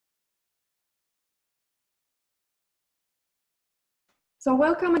So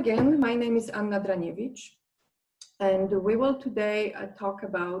welcome again. My name is Draniewicz, and we will today talk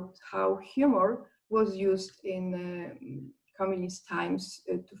about how humor was used in communist times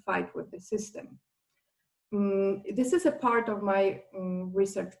to fight with the system. This is a part of my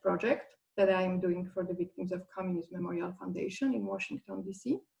research project that I am doing for the Victims of Communism Memorial Foundation in Washington,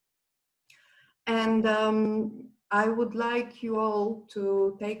 D.C. And I would like you all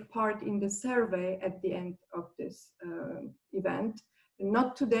to take part in the survey at the end of this event.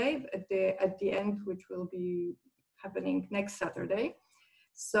 Not today, at the end, which will be happening next Saturday.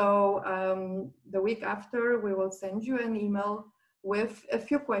 So the week after, we will send you an email with a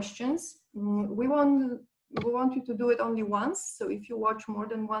few questions. We want you to do it only once. So if you watch more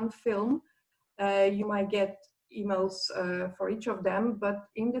than one film, you might get emails for each of them. But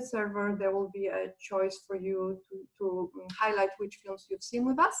in the server, there will be a choice for you to highlight which films you've seen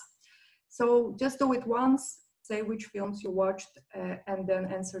with us. So just do it once. Say which films you watched, and then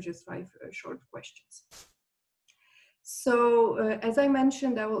answer just 5 short questions. So as I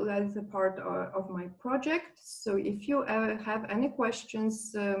mentioned, that is a part of my project. So if you have any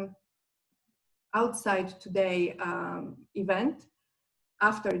questions outside today event,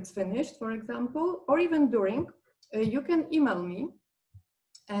 after it's finished, for example, or even during, you can email me,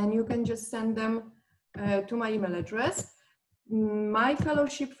 and you can just send them to my email address. My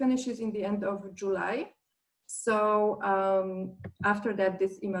fellowship finishes in the end of July. So after that,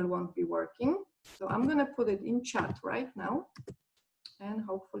 this email won't be working. So I'm going to put it in chat right now, and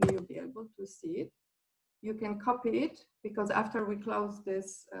hopefully you'll be able to see it. You can copy it, because after we close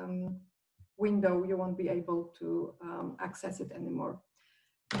this window, you won't be able to access it anymore.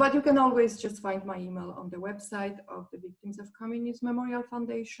 But you can always just find my email on the website of the Victims of Communism Memorial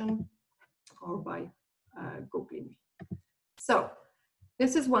Foundation, or by Googling me. So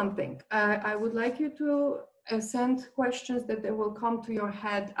this is one thing. I would like you to send questions that they will come to your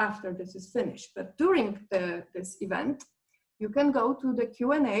head after this is finished. But during this event, you can go to the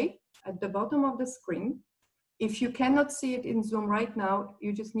Q&A at the bottom of the screen. If you cannot see it in Zoom right now,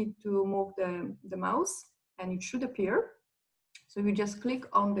 you just need to move the mouse, and it should appear. So you just click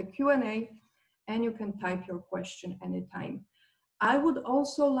on the Q&A, and you can type your question anytime. I would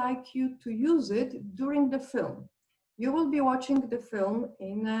also like you to use it during the film. You will be watching the film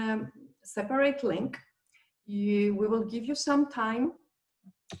in a separate link. We will give you some time,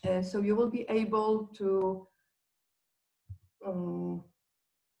 so you will be able to,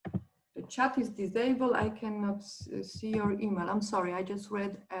 the chat is disabled. I cannot see your email. I'm sorry, I just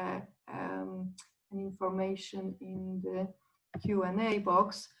read an information in the Q&A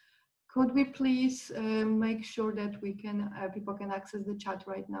box. Could we please make sure that we can, people can access the chat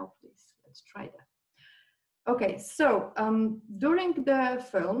right now, please? Let's try that. Okay, so during the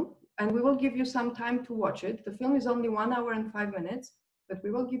film, and we will give you some time to watch it. The film is only 1 hour and 5 minutes, but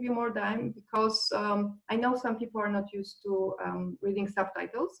we will give you more time because I know some people are not used to reading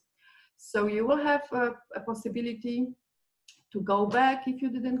subtitles. So you will have a possibility to go back if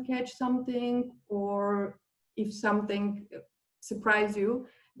you didn't catch something, or if something surprised you,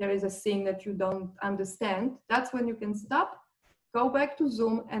 there is a scene that you don't understand. That's when you can stop, go back to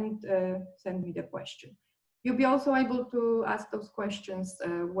Zoom, and send me the question. You'll be also able to ask those questions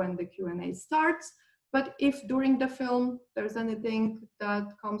when the Q&A starts. But if during the film there's anything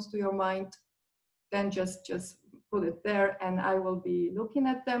that comes to your mind, then just put it there, and I will be looking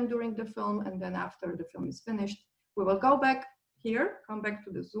at them during the film. And then after the film is finished, we will go back here, come back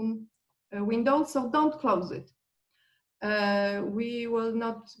to the Zoom window. So don't close it. We will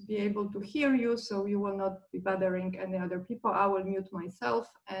not be able to hear you, so you will not be bothering any other people. I will mute myself,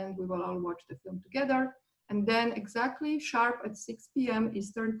 and we will all watch the film together. And then exactly sharp at 6 p.m.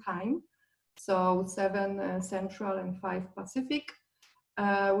 Eastern time, so 7 Central and 5 Pacific,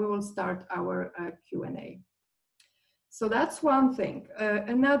 we will start our Q&A. So that's one thing.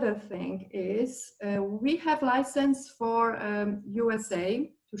 Another thing is we have license for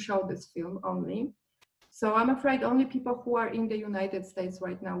USA to show this film only. So I'm afraid only people who are in the United States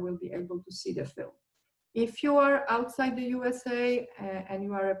right now will be able to see the film. If you are outside the USA and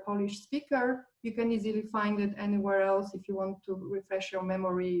you are a Polish speaker, you can easily find it anywhere else. If you want to refresh your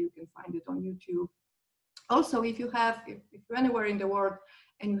memory, you can find it on YouTube. Also, if you're anywhere in the world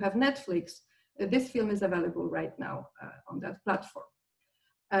and you have Netflix, this film is available right now on that platform.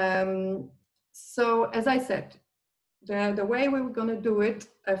 So as I said, the way we're going to do it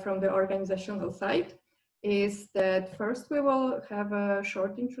from the organizational side is that first we will have a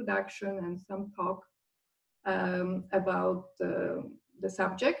short introduction and some talk about the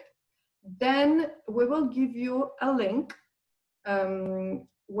subject. Then we will give you a link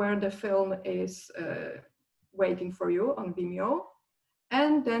where the film is waiting for you on Vimeo.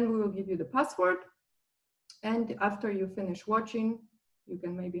 And then we will give you the password. And after you finish watching, you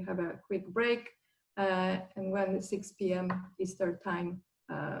can maybe have a quick break. And when the 6 p.m. Eastern time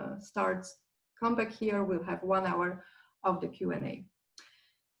starts, come back here. We'll have 1 hour of the Q&A.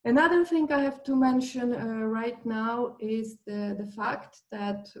 Another thing I have to mention right now is the fact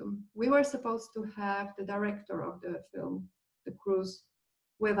that we were supposed to have the director of the film, The Cruise,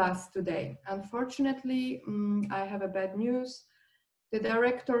 with us today. Unfortunately, I have a bad news. The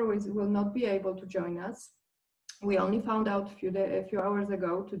director will not be able to join us. We only found out a few hours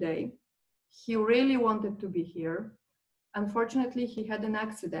ago today. He really wanted to be here. Unfortunately, he had an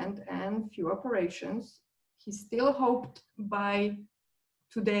accident and few operations. He still hoped by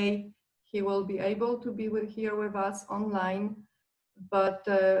today he will be able to be here with us online, but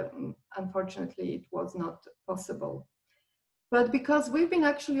unfortunately it was not possible. But because we've been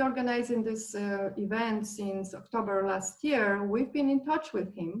actually organizing this event since October last year, we've been in touch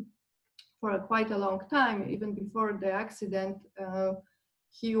with him for quite a long time. Even before the accident,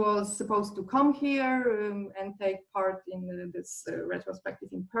 he was supposed to come here and take part in this retrospective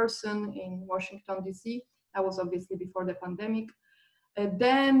in person in Washington, D.C. That was obviously before the pandemic.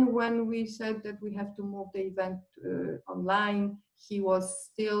 Then when we said that we have to move the event online, he was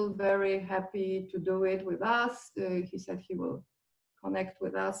still very happy to do it with us. He said he will connect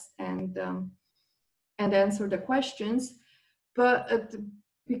with us and answer the questions. But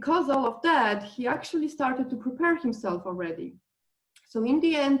because all of that, he actually started to prepare himself already. So in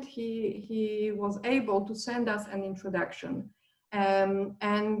the end, he was able to send us an introduction.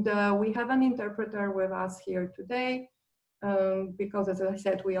 And we have an interpreter with us here today. Because as I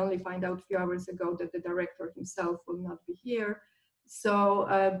said, we only find out a few hours ago that the director himself will not be here. So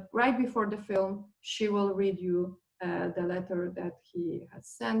right before the film, she will read you the letter that he has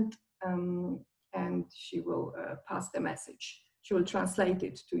sent, and she will pass the message. She will translate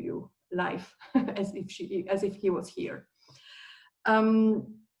it to you live, as if he was here.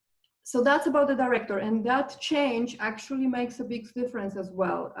 So that's about the director, and that change actually makes a big difference as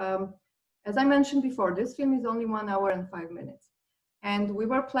well. As I mentioned before, this film is only 1 hour and 5 minutes. And we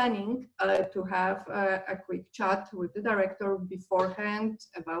were planning to have a quick chat with the director beforehand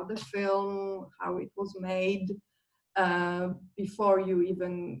about the film, how it was made, before you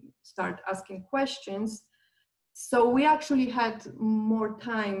even start asking questions. So we actually had more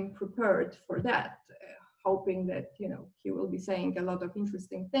time prepared for that, hoping that he will be saying a lot of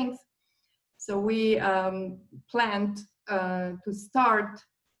interesting things. So we planned to start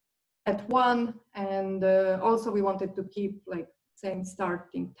at 1, and also we wanted to keep like same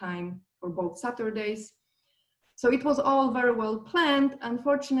starting time for both Saturdays. So it was all very well planned.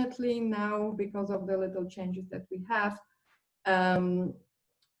 Unfortunately now, because of the little changes that we have,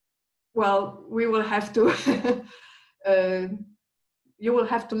 well, we will have to you will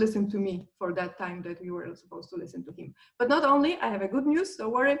have to listen to me for that time that we were supposed to listen to him. But not only, I have a good news,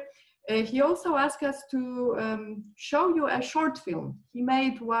 don't worry. He also asked us to show you a short film he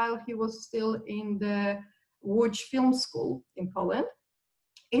made while he was still in the Łódź Film School in Poland.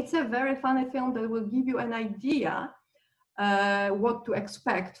 It's a very funny film that will give you an idea what to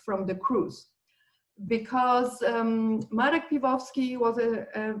expect from the cruise. Because Marek Piwowski was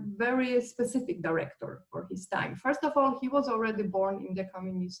a very specific director for his time. First of all, he was already born in the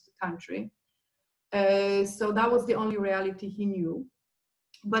communist country. So that was the only reality he knew.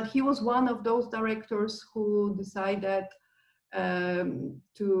 But he was one of those directors who decided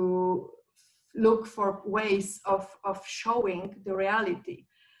to look for ways of showing the reality.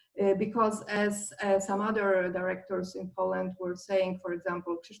 Because as some other directors in Poland were saying, for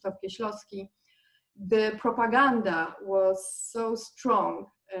example, Krzysztof Kieślowski, the propaganda was so strong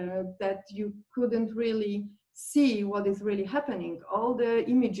that you couldn't really see what is really happening. All the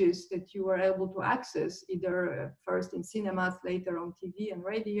images that you were able to access, either first in cinemas, later on TV and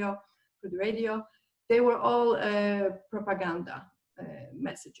radio, through the radio, they were all propaganda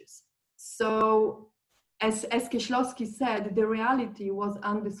messages. So as Kieślowski said, the reality was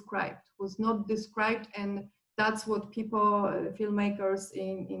undescribed, was not described, and that's what people, filmmakers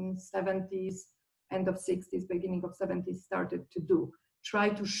in 70s, end of 60s, beginning of 70s started to do, try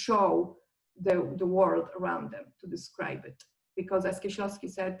to show the world around them, to describe it. Because as Kieślowski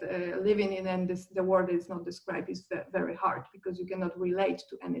said, living in and the world is not described is very hard, because you cannot relate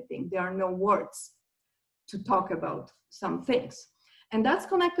to anything. There are no words to talk about some things. And that's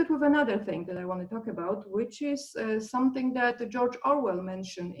connected with another thing that I want to talk about, which is something that George Orwell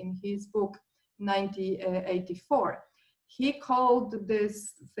mentioned in his book 1984. He called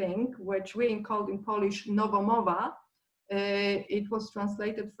this thing, which we called in Polish nowomowa. It was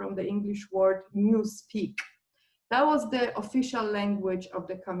translated from the English word newspeak. That was the official language of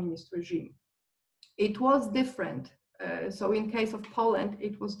the communist regime. It was different. So in case of Poland,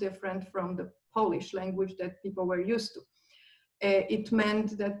 it was different from the Polish language that people were used to. It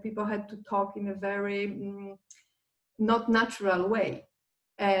meant that people had to talk in a very not natural way.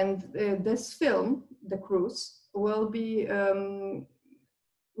 And this film, The Cruise, will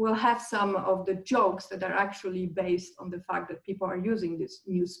have some of the jokes that are actually based on the fact that people are using this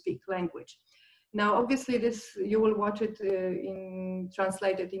newspeak language. Now, obviously, this you will watch it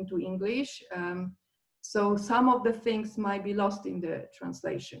translated into English. So some of the things might be lost in the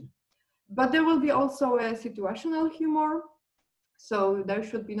translation. But there will be also a situational humor. So there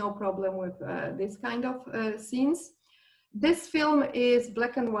should be no problem with this kind of scenes. This film is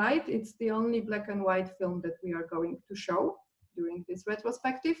black and white. It's the only black and white film that we are going to show during this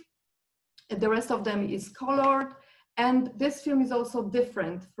retrospective. The rest of them is colored. And this film is also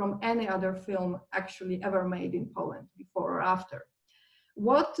different from any other film actually ever made in Poland, before or after.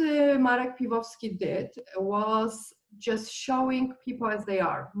 What Marek Piwowski did was just showing people as they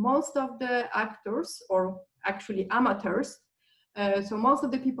are. Most of the actors, or actually amateurs, so most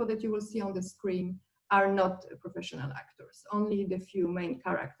of the people that you will see on the screen are not professional actors. Only the few main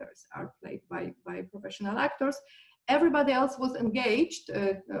characters are played by professional actors. Everybody else was engaged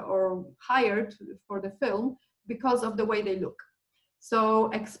or hired for the film because of the way they look. So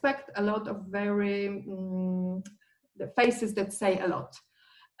expect a lot of very, the faces that say a lot.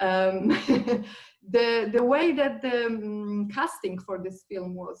 The way that the casting for this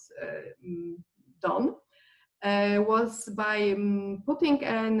film was done was by putting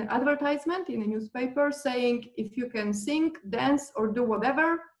an advertisement in a newspaper saying, if you can sing, dance, or do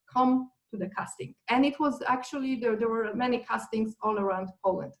whatever, come to the casting. And it was actually, there were many castings all around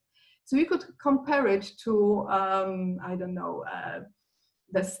Poland. So you could compare it to, I don't know,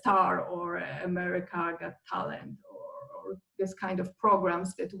 The Star or America Got Talent, or this kind of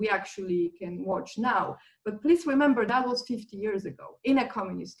programs that we actually can watch now. But please remember, that was 50 years ago in a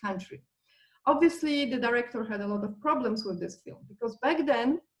communist country. Obviously, the director had a lot of problems with this film, because back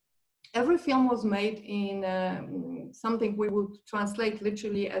then, every film was made in something we would translate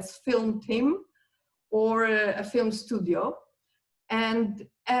literally as film team or a film studio. And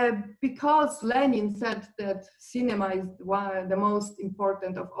because Lenin said that cinema is the most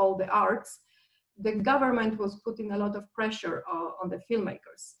important of all the arts, the government was putting a lot of pressure on the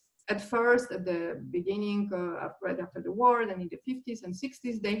filmmakers. At first, at the beginning, right after the war, and in the 50s and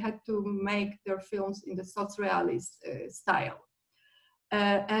 60s, they had to make their films in the surrealist style.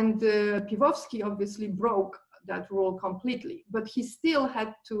 And Piwowski obviously broke that rule completely, but he still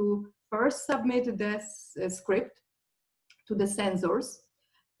had to first submit this script to the censors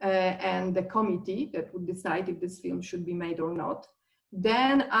and the committee that would decide if this film should be made or not.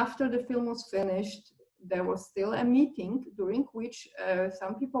 Then after the film was finished, there was still a meeting during which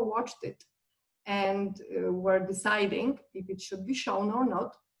some people watched it and were deciding if it should be shown or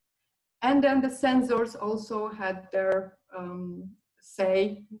not. And then the censors also had their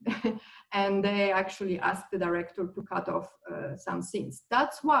say, and they actually asked the director to cut off some scenes.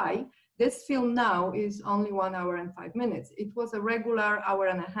 That's why this film now is only 1 hour and 5 minutes. It was a regular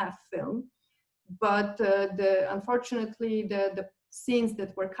hour-and-a-half film, but unfortunately the scenes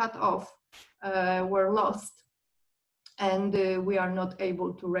that were cut off were lost, and we are not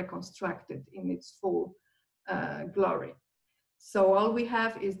able to reconstruct it in its full glory. So all we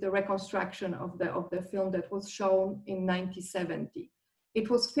have is the reconstruction of the film that was shown in 1970. It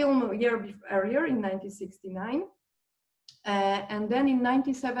was filmed a year earlier in 1969. And then in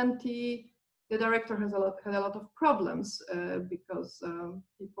 1970, the director had a lot of problems because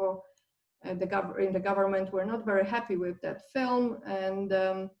people in the government were not very happy with that film,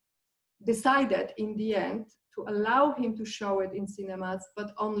 and decided in the end to allow him to show it in cinemas,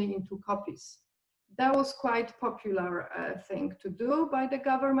 but only in 2 copies. That was quite popular thing to do by the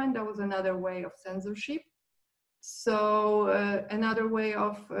government. That was another way of censorship. So another way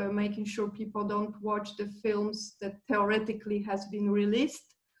of making sure people don't watch the films that theoretically has been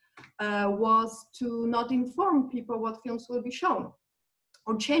released was to not inform people what films will be shown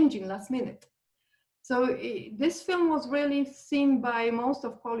or changing last minute. So this film was really seen by most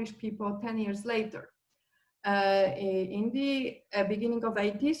of Polish people 10 years later. In the beginning of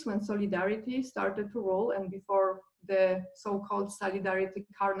 80s, when Solidarity started to rule, and before the so-called Solidarity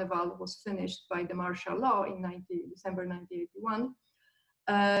Carnival was finished by the martial law in December 1981,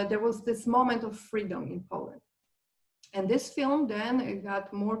 there was this moment of freedom in Poland. And this film then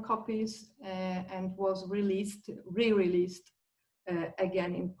got more copies and was re-released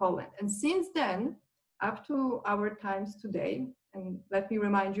again in Poland. And since then, up to our times today, and let me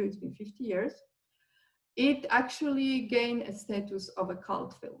remind you, it's been 50 years, it actually gained a status of a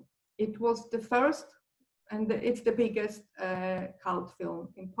cult film. It was the first, and it's the biggest cult film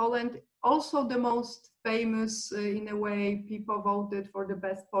in Poland. Also the most famous, in a way. People voted for the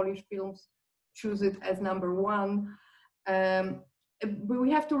best Polish films, choose it as #1. But we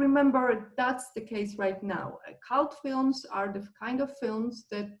have to remember that's the case right now. Cult films are the kind of films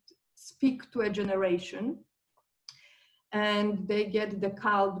that speak to a generation, and they get the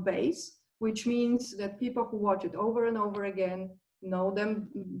cult base, which means that people who watch it over and over again know the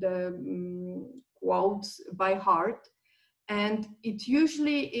quotes by heart. And it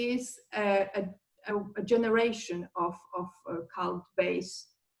usually is a generation of cult base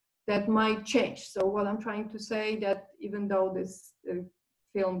that might change. So what I'm trying to say, that even though this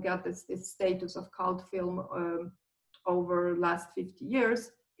film got this status of cult film over last 50 years,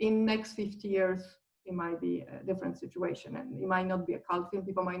 in next 50 years, it might be a different situation, and it might not be a cult film.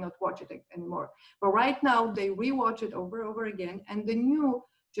 People might not watch it anymore. But right now, they rewatch it over and over again, and the new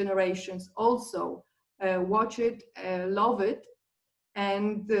generations also watch it, love it,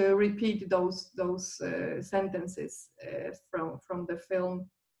 and repeat those sentences from the film.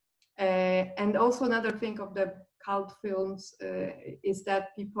 And also another thing of the cult films is that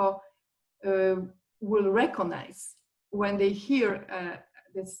people will recognize when they hear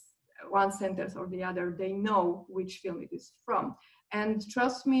this one sentence or the other, they know which film it is from. And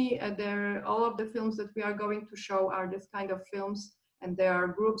trust me, all of the films that we are going to show are this kind of films, and there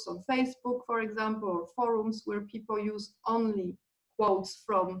are groups on Facebook, for example, or forums where people use only quotes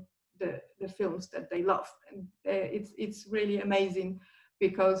from the films that they love. And it's really amazing,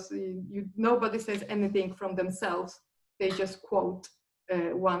 because nobody says anything from themselves. They just quote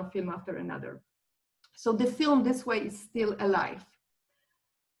one film after another. So the film this way is still alive.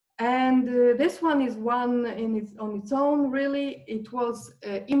 And this one is one on its own, really. It was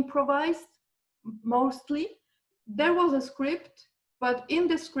improvised, mostly. There was a script, but in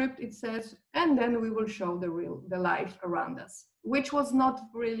the script it says, and then we will show the life around us, which was not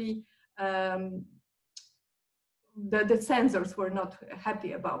really, the censors were not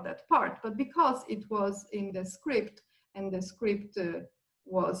happy about that part. But because it was in the script, and the script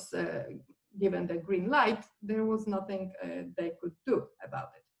was given the green light, there was nothing they could do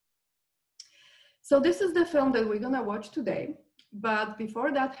about it. So this is the film that we're gonna watch today. But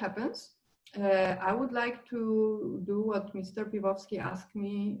before that happens, I would like to do what Mr. Piwowski asked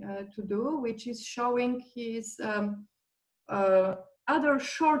me to do, which is showing his other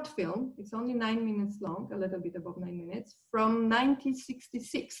short film. It's only 9 minutes long, a little bit above 9 minutes, from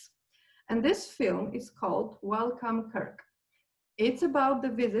 1966. And this film is called Welcome Kirk. It's about the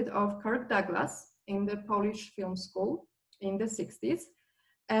visit of Kirk Douglas in the Polish film school in the 60s.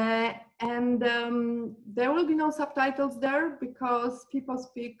 And there will be no subtitles there, because people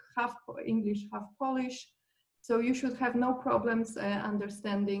speak half English, half Polish. So you should have no problems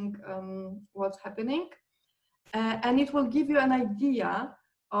understanding what's happening. And it will give you an idea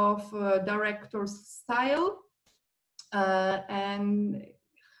of director's style and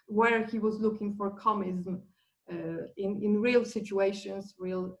where he was looking for communism in real situations,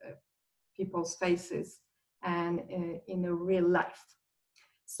 real people's faces, and in a real life.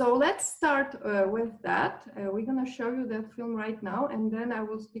 So let's start with that. We're going to show you that film right now, and then I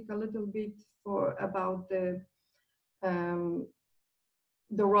will speak a little bit about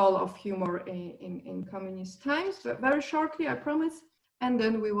the role of humor in communist times, but very shortly, I promise, and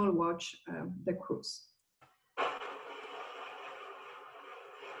then we will watch The Cruise.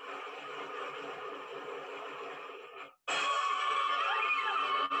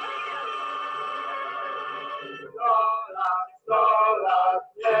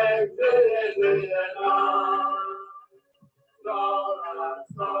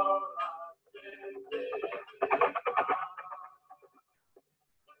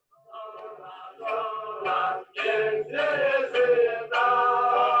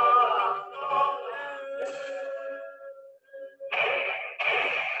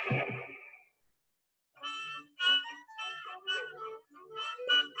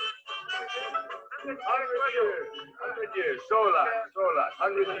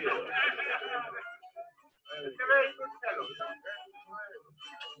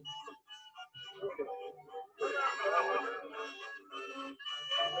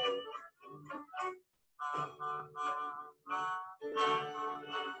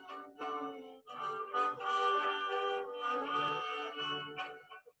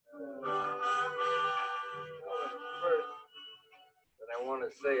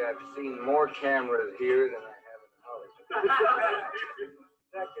 I've seen more cameras here than I have in college.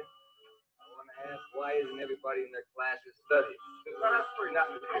 Second, I want to ask, why isn't everybody in their classes studying?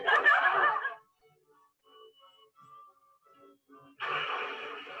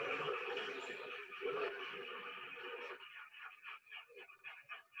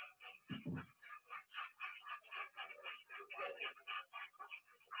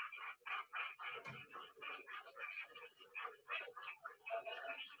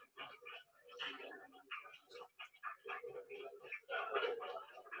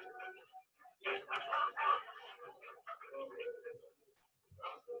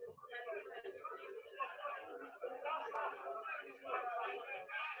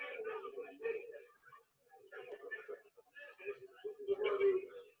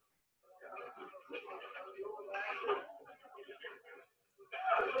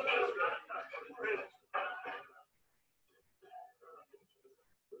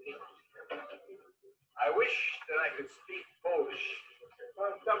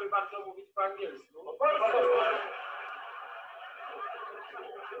 po angielsku.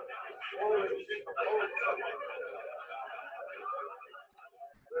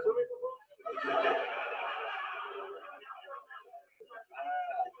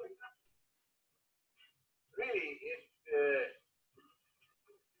 Really,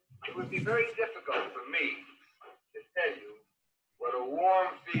 it would be very difficult for me to tell you what a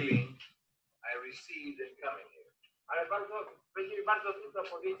warm feeling I received in coming here. Ale będzie mi bardzo trudno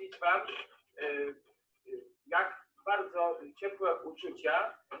powiedzieć wam, jak bardzo ciepłe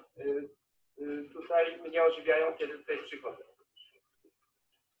uczucia tutaj mnie ożywiają, kiedy tutaj przychodzę.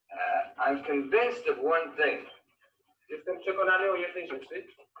 I'm convinced of one thing. Jestem przekonany o jednej rzeczy.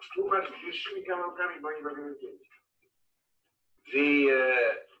 Tłumaczymy kawałkami, bo nie robimy zdjęć. The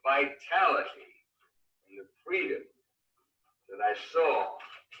vitality and the freedom that I saw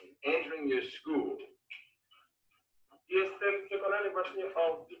in entering your school. Jestem przekonany właśnie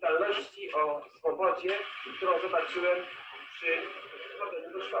o witalności, o swobodzie, którą zobaczyłem przy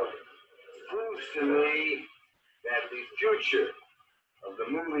wchodzeniu do szkoły. Proves to me that the future of the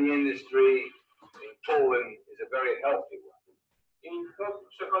movie industry in Poland is a very healthy one. I to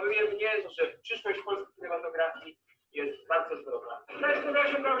przekonuje mnie, że przyszłość polskiej kinematografii jest bardzo zdrowa.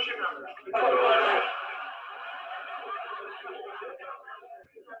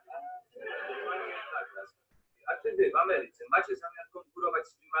 A czy wy w Ameryce macie zamiar konkurować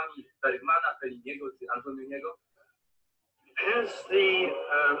z filmami Bergmana, Felliniego czy Antonioniego? As the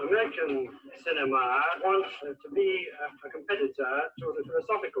American cinema wants to be a competitor to the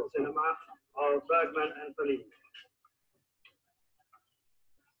philosophical cinema of Bergman and Fellini.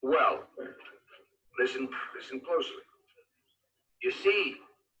 Well, listen closely. You see,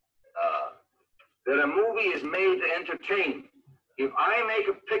 that a movie is made to entertain. If I make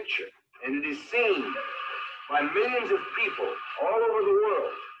a picture and it is seen by millions of people all over the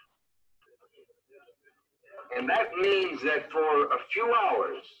world, and that means that for a few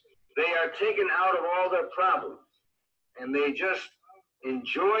hours, they are taken out of all their problems and they just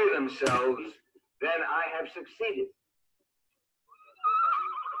enjoy themselves, then I have succeeded.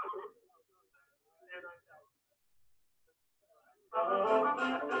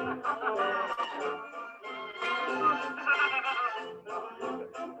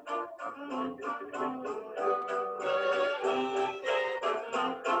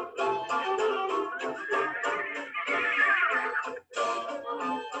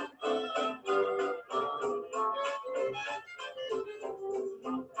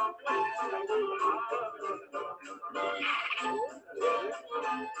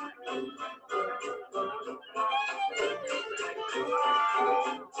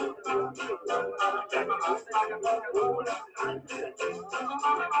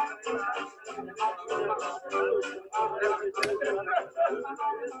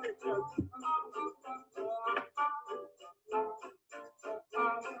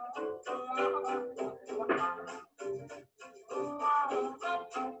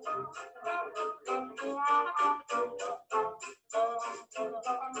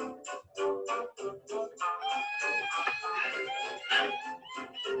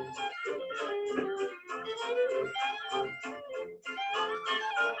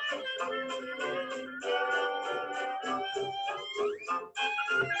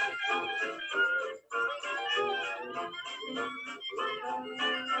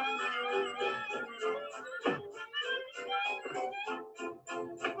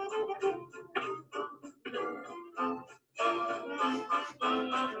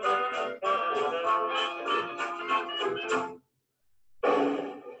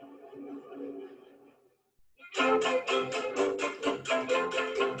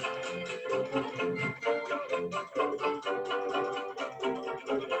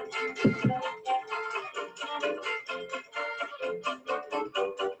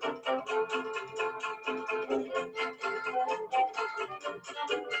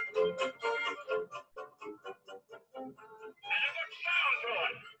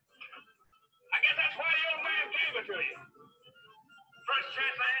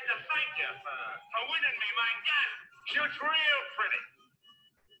 Shoots real pretty.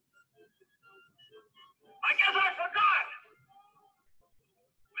 I guess I forgot.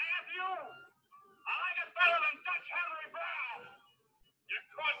 Matthew, I like it better than Dutch Henry Brown. You're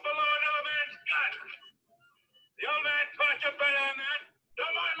caught below another man's gun. The old man taught you better than that.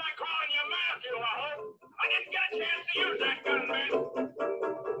 Don't mind my calling you Matthew, I hope. I didn't get a chance to use that gun, man.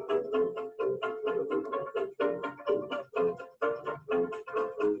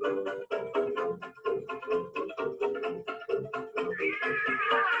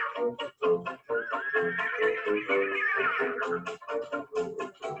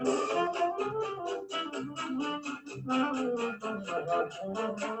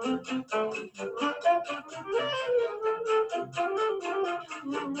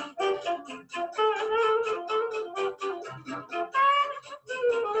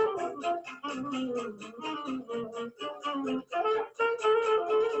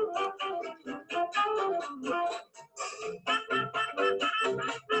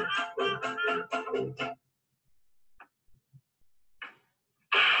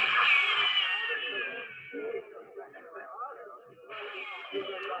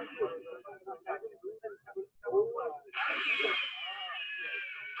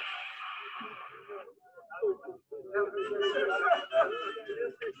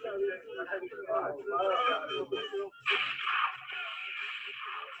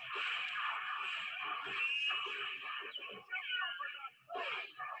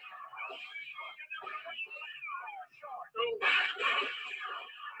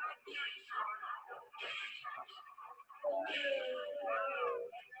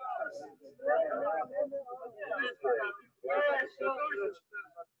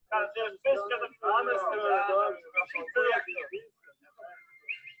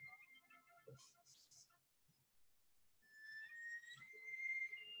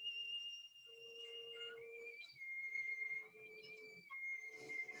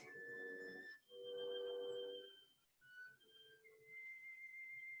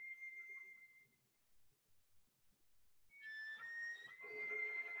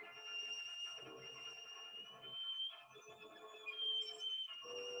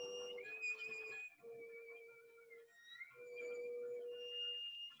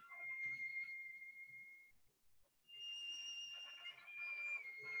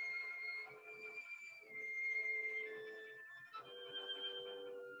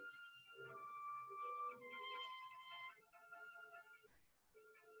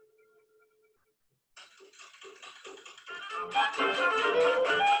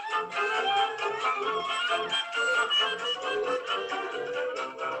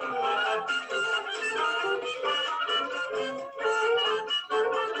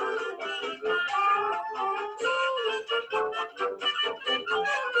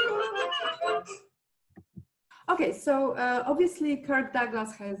 Okay, so obviously Kirk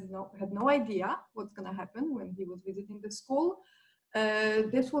Douglas had no idea what's going to happen when he was visiting the school.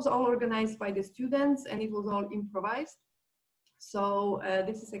 This was all organized by the students and it was all improvised. So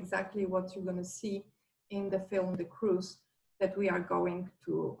this is exactly what you're going to see in the film The Cruise that we are going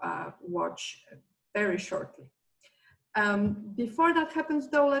to watch very shortly. Before that happens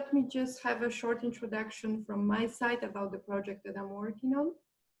though, let me just have a short introduction from my side about the project that I'm working on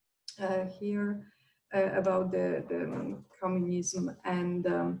here. About the communism and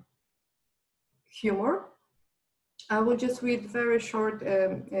humor. I will just read very short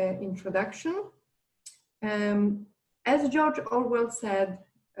introduction. As George Orwell said,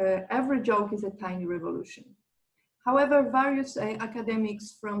 every joke is a tiny revolution. However, various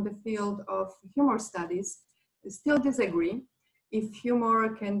academics from the field of humor studies still disagree if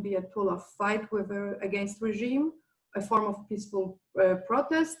humor can be a tool of fight against regime, a form of peaceful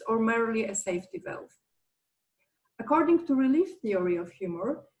protest, or merely a safety valve. According to relief theory of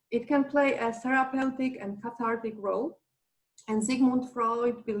humor, it can play a therapeutic and cathartic role, and Sigmund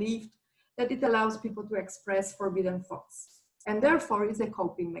Freud believed that it allows people to express forbidden thoughts, and therefore is a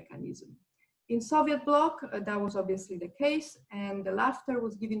coping mechanism. In Soviet bloc, that was obviously the case, and the laughter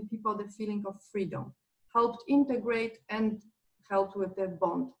was giving people the feeling of freedom, helped integrate and helped with the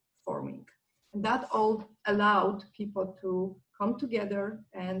bond forming. And that all allowed people to come together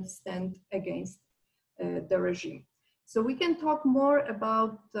and stand against the regime. So we can talk more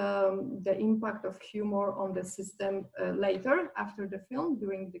about the impact of humor on the system later after the film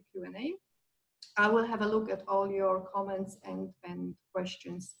during the Q&A. I will have a look at all your comments and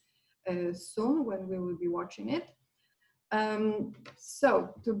questions soon when we will be watching it.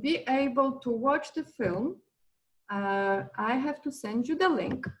 So to be able to watch the film, I have to send you the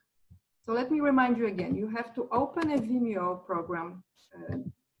link. So let me remind you again, you have to open a Vimeo program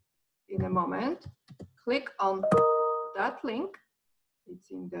in a moment, click on that link,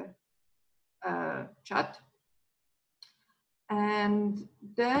 it's in the chat, and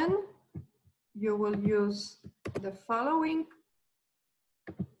then you will use the following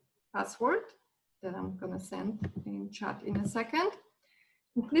password that I'm gonna send in chat in a second.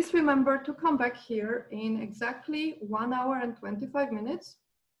 And please remember to come back here in exactly 1 hour and 25 minutes.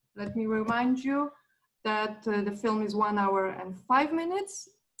 Let me remind you that the film is 1 hour and 5 minutes.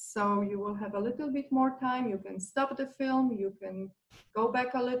 So you will have a little bit more time. You can stop the film, you can go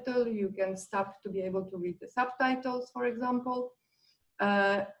back a little, you can stop to be able to read the subtitles, for example,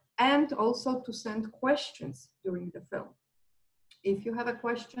 and also to send questions during the film. If you have a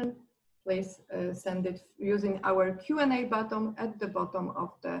question, please send it using our Q&A button at the bottom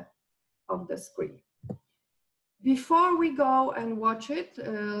of the screen. Before we go and watch it,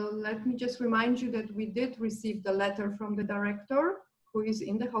 let me just remind you that we did receive the letter from the director, who is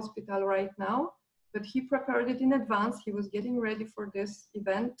in the hospital right now, but he prepared it in advance. He was getting ready for this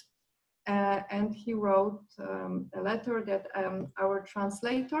event, and he wrote a letter that our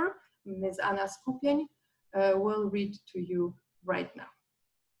translator, Ms. Anna Skupień, will read to you right now.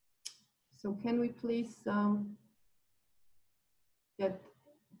 So can we please get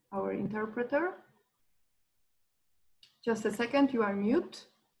our interpreter? Just a second, you are mute.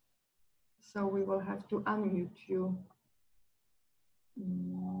 So we will have to unmute you.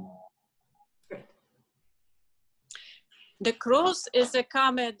 Great. The Cruise is a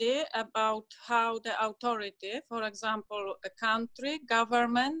comedy about how the authority, for example, a country,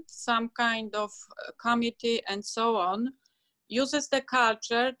 government, some kind of committee and so on, uses the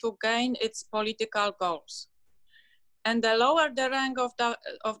culture to gain its political goals. And the lower the rank of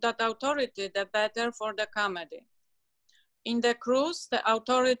that authority, the better for the comedy. In the Cruise, the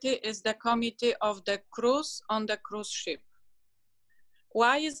authority is the committee of the crews on the cruise ship.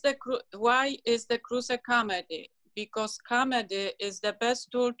 Why is the Cruise a comedy? Because comedy is the best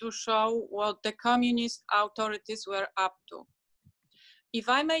tool to show what the communist authorities were up to. If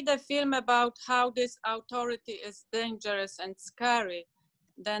I made a film about how this authority is dangerous and scary,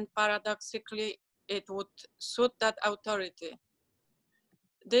 then paradoxically it would suit that authority.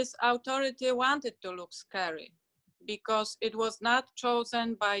 This authority wanted to look scary because it was not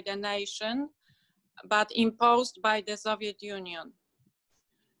chosen by the nation, but imposed by the Soviet Union.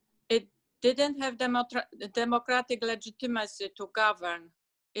 It didn't have democratic legitimacy to govern.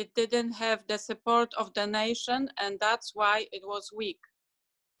 It didn't have the support of the nation, and that's why it was weak.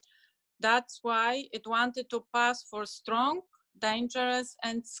 That's why it wanted to pass for strong, dangerous,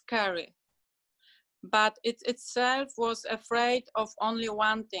 and scary. But it itself was afraid of only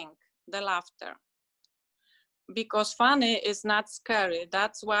one thing, the laughter. Because funny is not scary.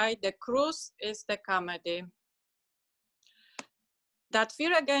 That's why the Cruise is the comedy. That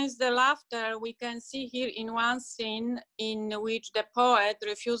fear against the laughter we can see here in one scene in which the poet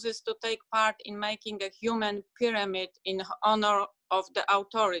refuses to take part in making a human pyramid in honor of the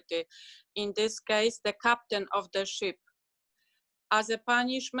authority, in this case, the captain of the ship. As a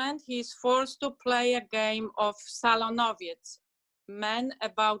punishment, he is forced to play a game of Salonowiec, men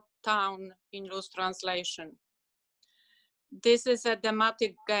about town in loose translation. This is a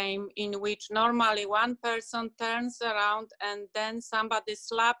thematic game in which normally one person turns around and then somebody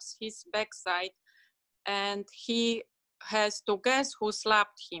slaps his backside and he has to guess who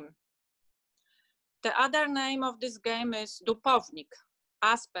slapped him. The other name of this game is Dupownik,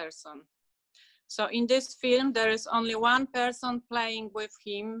 as person. So in this film, there is only one person playing with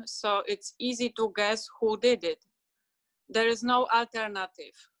him, so it's easy to guess who did it. There is no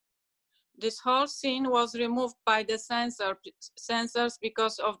alternative. This whole scene was removed by the censors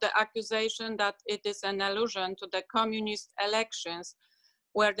because of the accusation that it is an allusion to the communist elections,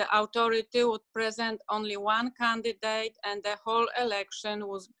 where the authority would present only one candidate and the whole election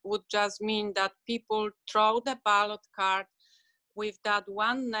would just mean that people throw the ballot card with that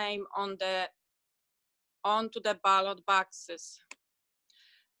one name onto the ballot boxes.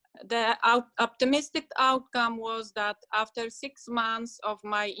 The optimistic outcome was that after 6 months of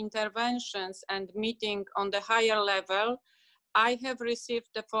my interventions and meeting on the higher level, I have received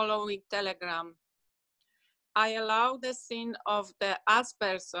the following telegram. I allow the scene of the as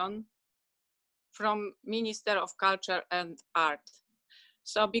person from Minister of Culture and Art.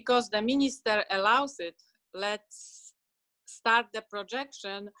 So because the minister allows it, let's start the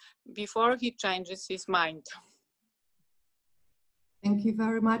projection before he changes his mind. Thank you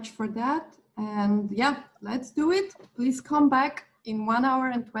very much for that. And yeah, let's do it. Please come back in 1 hour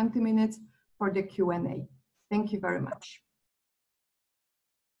and 20 minutes for the Q&A. Thank you very much.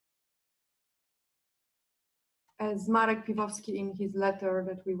 As Marek Piwowski in his letter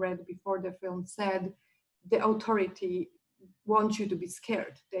that we read before the film said, the authority wants you to be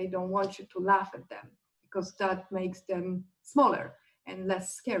scared. They don't want you to laugh at them because that makes them smaller and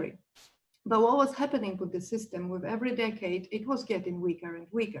less scary. But what was happening with the system with every decade, it was getting weaker and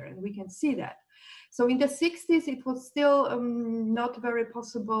weaker, and we can see that. So in the 60s, it was still not very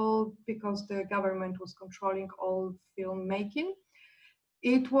possible because the government was controlling all filmmaking.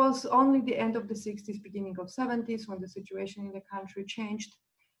 It was only the end of the 60s, beginning of 70s, when the situation in the country changed,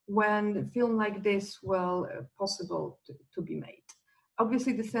 when a film like this was possible to be made.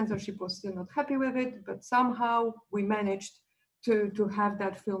 Obviously, the censorship was still not happy with it, but somehow we managed to have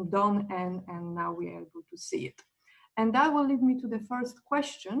that film done, and now we are able to see it. And that will lead me to the first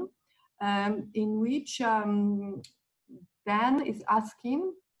question, in which Dan is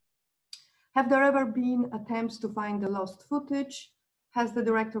asking, have there ever been attempts to find the lost footage? Has the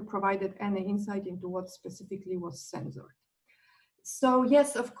director provided any insight into what specifically was censored? So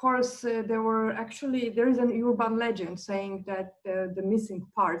yes, of course, there is an urban legend saying that the missing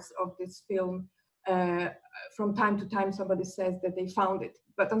parts of this film, from time to time somebody says that they found it,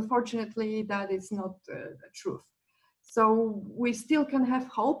 but unfortunately that is not the truth. So we still can have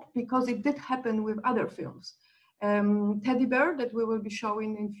hope, because it did happen with other films. Teddy Bear, that we will be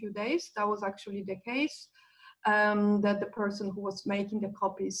showing in a few days, that was actually the case, that the person who was making the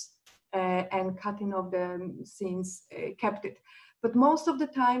copies and cutting off the scenes kept it. But most of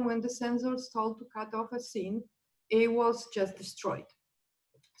the time when the censors told to cut off a scene, it was just destroyed.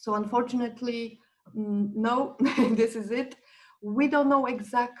 So unfortunately, no, this is it. We don't know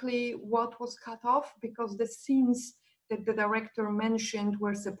exactly what was cut off, because the scenes that the director mentioned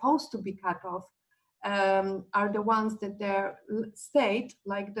were supposed to be cut off are the ones that there state,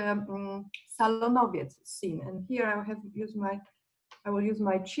 like the Salonowiec scene. And here I will use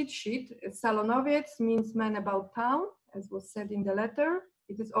my cheat sheet. Salonowiec means man about town, as was said in the letter.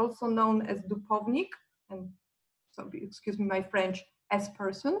 It is also known as dupovnik, and so excuse me my French, as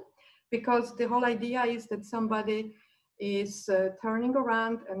person, because the whole idea is that somebody is turning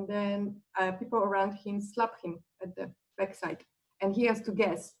around, and then people around him slap him at the backside, and he has to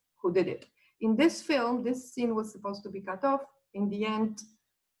guess who did it. In this film, this scene was supposed to be cut off. In the end,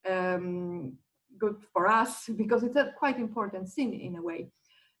 good for us, because it's a quite important scene in a way.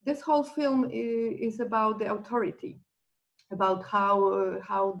 This whole film is about the authority, about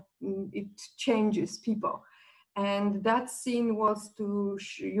how it changes people. And that scene was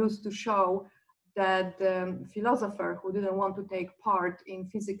used to show that the philosopher who didn't want to take part in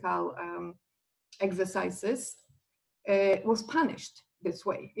physical exercises was punished this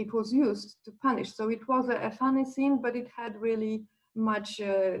way. It was used to punish. So it was a funny scene, but it had really much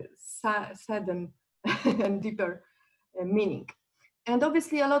sad and deeper meaning. And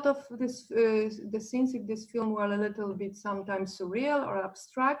obviously a lot of this, the scenes in this film were a little bit sometimes surreal or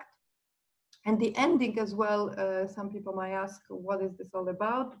abstract. And the ending as well, some people might ask, what is this all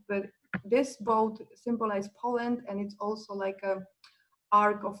about? But this boat symbolizes Poland, and it's also like an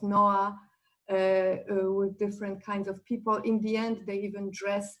Ark of Noah with different kinds of people. In the end, they even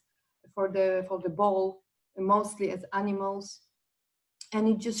dress for the ball, mostly as animals. And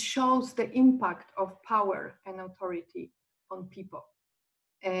it just shows the impact of power and authority on people,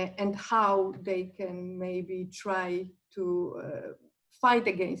 and how they can maybe try to fight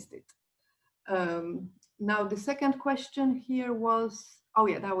against it. Now the second question here was, oh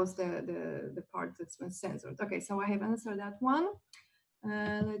yeah, that was the part that's been censored. Okay, so I have answered that one.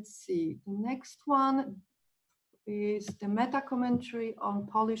 Let's see, the next one is the meta commentary on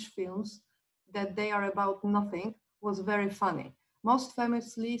Polish films, that they are about nothing, was very funny. Most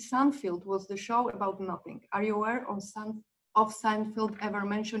famously, Seinfeld was the show about nothing. Are you aware of Seinfeld ever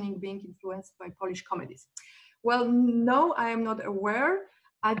mentioning being influenced by Polish comedies? Well, no, I am not aware.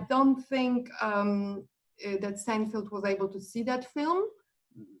 I don't think that Seinfeld was able to see that film.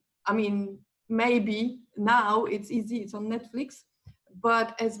 I mean, maybe now it's easy, it's on Netflix.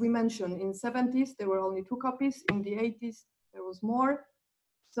 But as we mentioned, in the 70s, there were only 2 copies. In the 80s, there was more.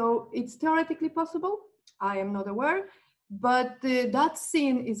 So it's theoretically possible. I am not aware. But that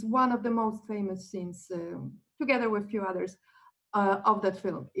scene is one of the most famous scenes, together with a few others, of that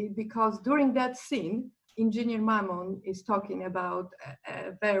film. Because during that scene, Engineer Mammon is talking about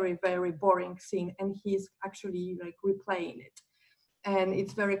a very, very boring scene, and he's actually like replaying it. And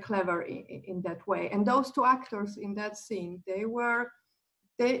it's very clever in that way. And those 2 actors in that scene, they were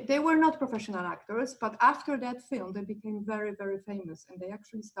not professional actors, but after that film, they became very, very famous, and they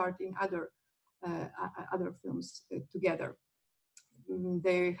actually starred in other films together.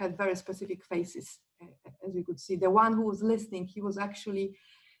 They had very specific faces, as you could see. The one who was listening, he was actually,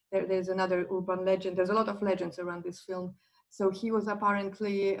 there's another urban legend, there's a lot of legends around this film. So he was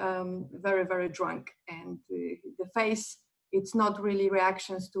apparently very, very drunk, and the face, it's not really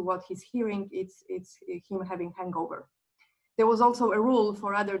reactions to what he's hearing, it's him having hangover. There was also a rule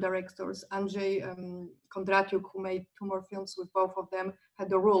for other directors. Andrzej Kondratiuk, who made 2 more films with both of them, had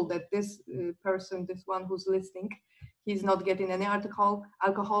the rule that this person, this one who's listening, he's not getting any alcohol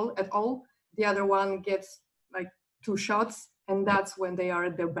at all. The other one gets like 2 shots, and that's when they are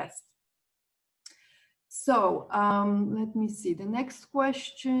at their best. So let me see the next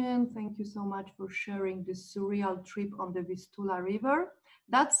question. Thank you so much for sharing this surreal trip on the Vistula River.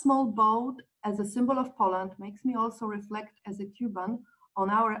 That small boat as a symbol of Poland makes me also reflect as a Cuban on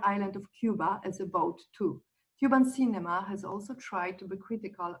our island of Cuba as a boat too. Cuban cinema has also tried to be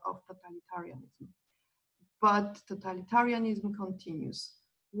critical of totalitarianism, but totalitarianism continues.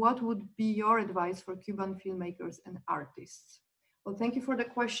 What would be your advice for Cuban filmmakers and artists? Well, thank you for the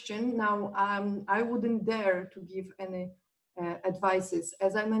question. Now, I wouldn't dare to give any advices.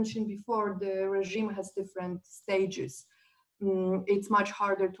 As I mentioned before, the regime has different stages. It's much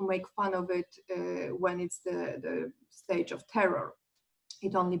harder to make fun of it when it's the stage of terror.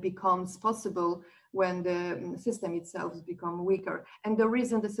 It only becomes possible when the system itself becomes weaker. And the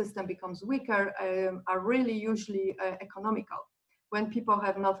reason the system becomes weaker are really usually economical. When people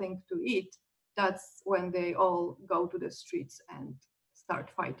have nothing to eat, that's when they all go to the streets and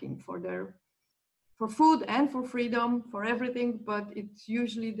start fighting for food and for freedom, for everything. But it's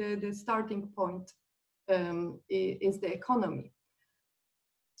usually the starting point is the economy.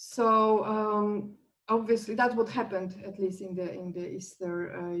 So obviously that's what happened, at least in the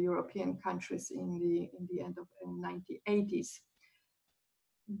Eastern European countries in the end of the 1980s.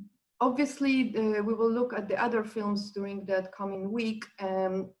 Obviously, we will look at the other films during that coming week,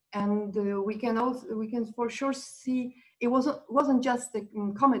 and we can for sure see it wasn't just the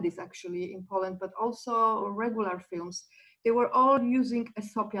comedies actually in Poland, but also regular films. They were all using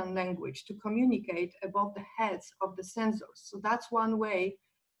Aesopian language to communicate above the heads of the censors. So that's one way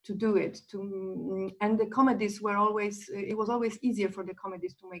to do it. And the comedies were always, it was always easier for the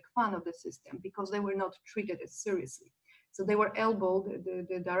comedies to make fun of the system because they were not treated as seriously. So they were able,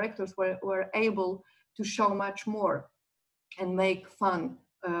 the directors were able to show much more and make fun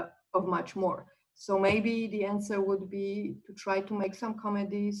of much more. So maybe the answer would be to try to make some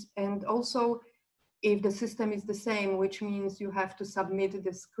comedies. And also, if the system is the same, which means you have to submit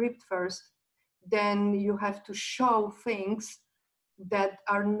the script first, then you have to show things that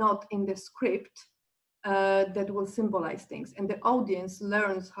are not in the script that will symbolize things. And the audience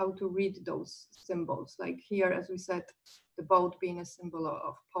learns how to read those symbols. Like here, as we said, the boat being a symbol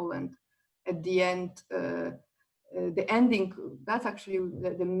of Poland. At the end, the ending, that's actually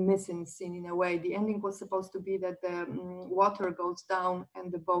the missing scene in a way. The ending was supposed to be that the water goes down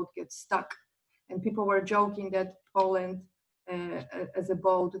and the boat gets stuck. And people were joking that Poland as a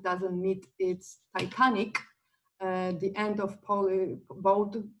boat doesn't meet its Titanic. The end of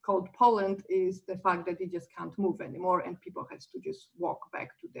boat called Poland is the fact that it just can't move anymore, and people has to just walk back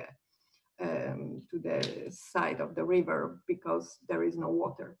to the side of the river because there is no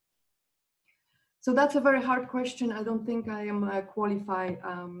water. So that's a very hard question. I don't think I am qualified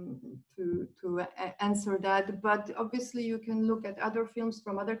to answer that, but obviously you can look at other films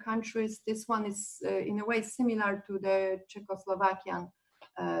from other countries. This one is in a way similar to the Czechoslovakian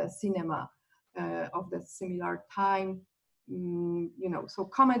cinema. Of the similar time, you know, so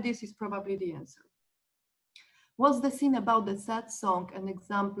comedies is probably the answer. Was the scene about the sad song an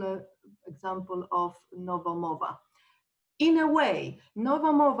example of Nowomowa? In a way,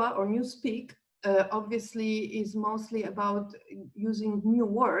 Nowomowa or Newspeak obviously is mostly about using new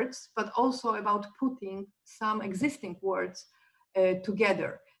words, but also about putting some existing words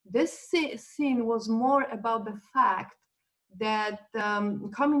together. This scene was more about the fact that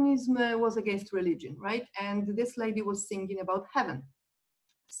communism was against religion, right? And this lady was singing about heaven.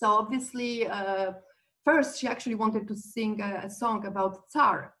 So obviously, first she actually wanted to sing a song about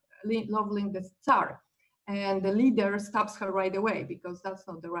Tsar, loving the Tsar. And the leader stops her right away because that's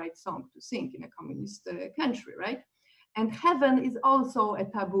not the right song to sing in a communist country, right? And heaven is also a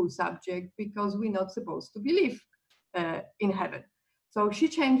taboo subject because we're not supposed to believe in heaven. So she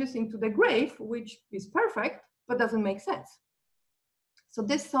changes into the grave, which is perfect, but doesn't make sense. So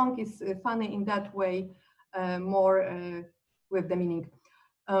this song is funny in that way, more with the meaning.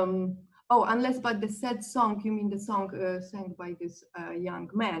 Oh, unless by the sad song, you mean the song sang by this young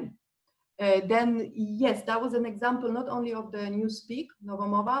man. Then yes, that was an example not only of the Newspeak,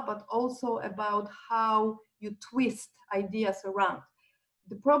 Nowomowa, but also about how you twist ideas around.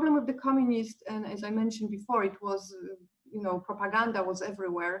 The problem with the communists, and as I mentioned before, it was, you know, propaganda was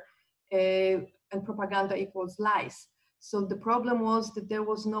everywhere, and propaganda equals lies. So the problem was that there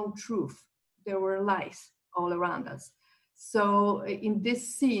was no truth. There were lies all around us. So in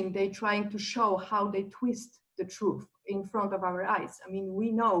this scene, they're trying to show how they twist the truth in front of our eyes. I mean,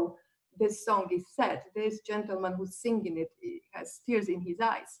 we know this song is sad. This gentleman who's singing it has tears in his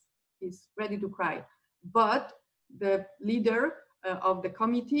eyes. He's ready to cry. But the leader of the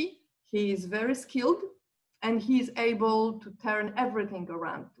committee, he is very skilled and he's able to turn everything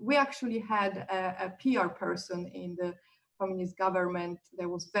around. We actually had a PR person in the communist government that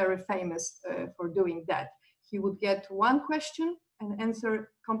was very famous for doing that. He would get one question and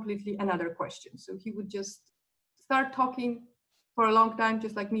answer completely another question. So he would just start talking for a long time,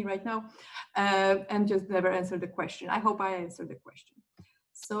 just like me right now, and just never answer the question. I hope I answered the question.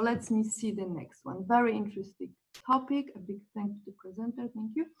 So let me see the next one. Very interesting topic. A big thank to the presenter.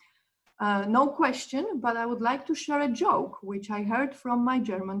 Thank you. No question, but I would like to share a joke which I heard from my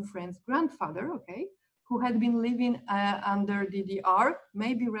German friend's grandfather, okay, who had been living under DDR,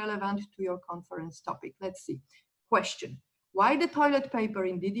 may be relevant to your conference topic. Let's see. Question: why the toilet paper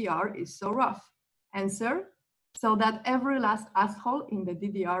in DDR is so rough? Answer: so that every last asshole in the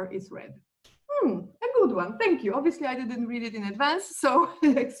DDR is red. A good one, thank you. Obviously, I didn't read it in advance, so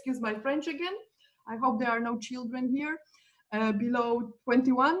excuse my French again. I hope there are no children here below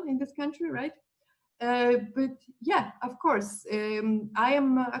 21 in this country, right? But yeah, of course, I am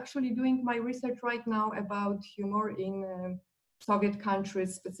actually doing my research right now about humor in Soviet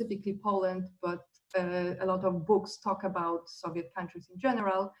countries, specifically Poland, but a lot of books talk about Soviet countries in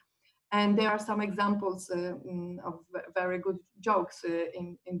general. And there are some examples of very good jokes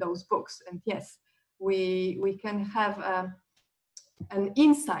in those books. And yes, we can have an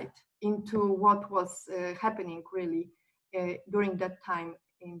insight into what was happening really during that time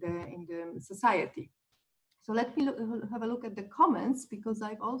in the society. So let me have a look at the comments, because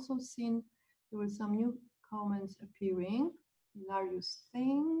I've also seen there were some new comments appearing. Hilarious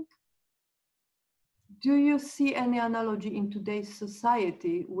thing. Do you see any analogy in today's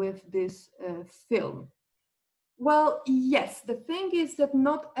society with this film? Well, yes. The thing is that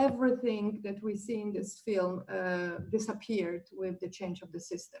not everything that we see in this film disappeared with the change of the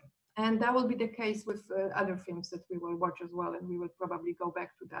system. And that will be the case with other films that we will watch as well. And we will probably go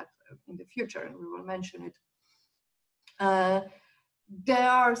back to that in the future, and we will mention it. There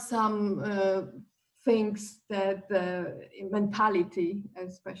are some things that mentality,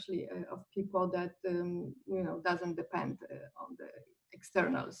 especially of people that you know, doesn't depend on the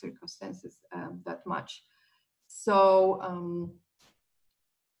external circumstances that much. So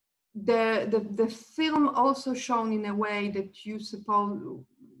the film also shown in a way that you suppose,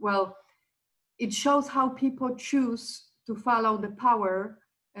 well, it shows how people choose to follow the power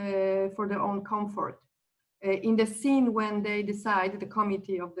for their own comfort. In the scene when they decide, the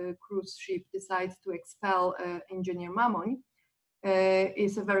committee of the cruise ship decides to expel engineer Mamoń,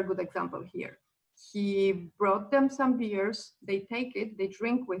 is a very good example here. He brought them some beers, they take it, they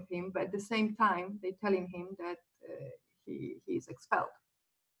drink with him, but at the same time, they telling him that he is expelled.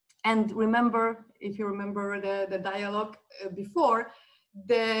 And remember, if you remember the dialogue before,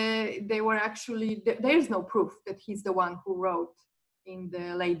 they were actually, there is no proof that he's the one who wrote in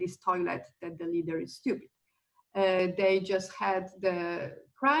the ladies' toilet that the leader is stupid. They just had the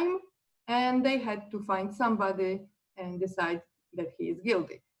crime and they had to find somebody and decide that he is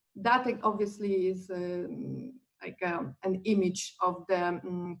guilty. That obviously is like an image of the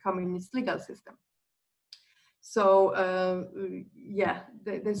communist legal system. So yeah,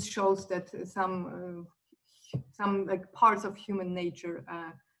 this shows that some like parts of human nature,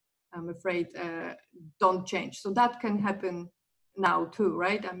 I'm afraid, don't change. So that can happen now too,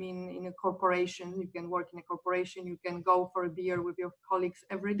 right? I mean, in a corporation, you can work in a corporation, you can go for a beer with your colleagues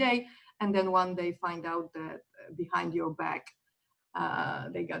every day, and then one day find out that behind your back,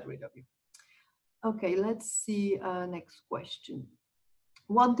 they got rid of you. Okay, let's see, next question.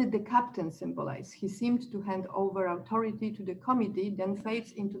 What did the captain symbolize? He seemed to hand over authority to the committee, then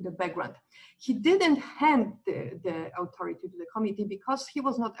fades into the background. He didn't hand the authority to the committee because he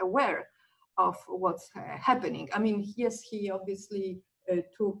was not aware of what's happening. I mean, yes, he obviously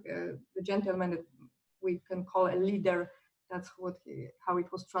took the gentleman that we can call a leader. That's how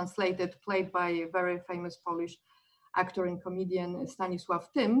it was translated, played by a very famous Polish actor and comedian, Stanisław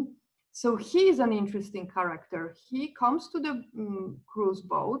Tym. So he is an interesting character. He comes to the cruise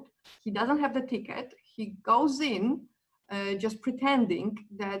boat. He doesn't have the ticket. He goes in just pretending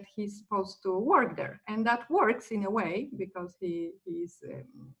that he's supposed to work there. And that works in a way because he is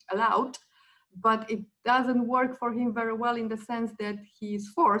allowed, but it doesn't work for him very well in the sense that he is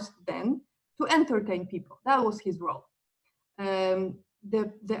forced then to entertain people. That was his role.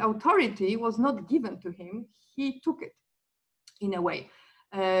 The authority was not given to him. He took it in a way.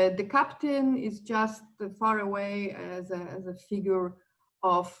 The captain is just far away as a figure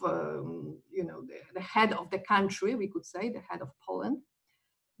of, you know, the head of the country, we could say, the head of Poland.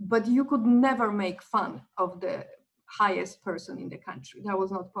 But you could never make fun of the highest person in the country. That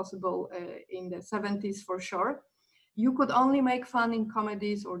was not possible in the 70s for sure. You could only make fun in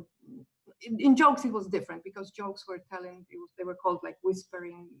comedies, or in jokes it was different because jokes were telling, they were called like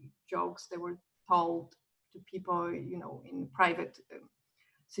whispering jokes. They were told to people, you know, in private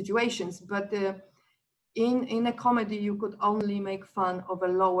situations, but in a comedy you could only make fun of a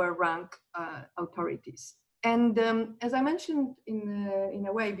lower rank authorities. And as I mentioned in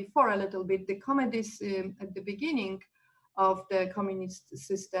a way before a little bit, the comedies at the beginning of the communist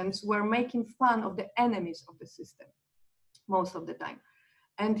systems were making fun of the enemies of the system most of the time.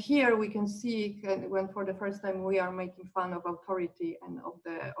 And here we can see when for the first time we are making fun of authority and of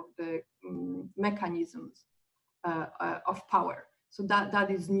the mechanisms of power. So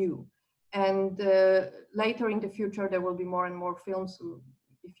that is new. And later in the future, there will be more and more films.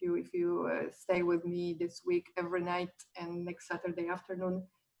 If you stay with me this week every night and next Saturday afternoon,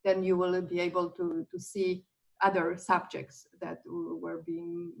 then you will be able to see other subjects that were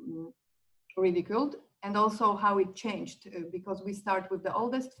being ridiculed, and also how it changed, because we start with the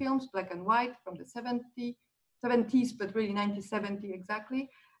oldest films, black and white, from the 70s, but really 1970 exactly,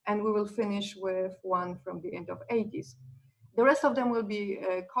 and we will finish with one from the end of 80s. The rest of them will be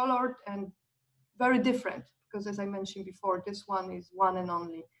colored and very different, because as I mentioned before, this one is one and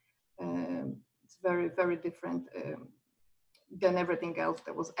only. It's very, very different than everything else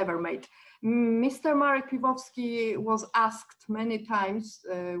that was ever made. Mr. Marek Piwowski was asked many times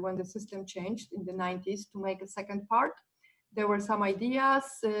when the system changed in the 90s to make a second part. There were some ideas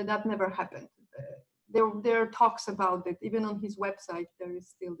that never happened. There are talks about it. Even on his website, there is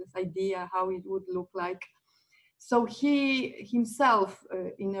still this idea how it would look like. So he himself,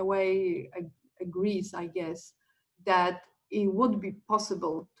 in a way, agrees, I guess, that it would be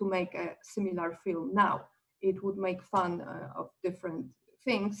possible to make a similar film now. It would make fun of different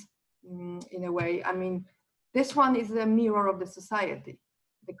things in a way. I mean, this one is a mirror of the society.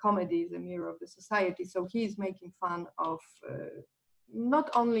 The comedy is a mirror of the society. So he is making fun of not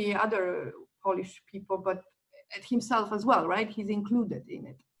only other Polish people, but himself as well, right? He's included in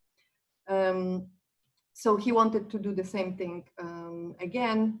it. So he wanted to do the same thing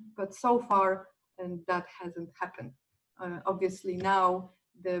again, but so far, and that hasn't happened. Obviously now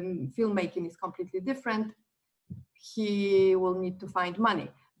the filmmaking is completely different. He will need to find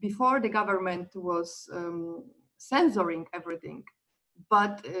money. Before, the government was censoring everything,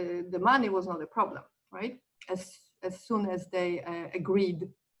 but the money was not a problem, right? As soon as they agreed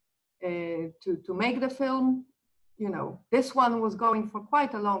to make the film, you know, this one was going for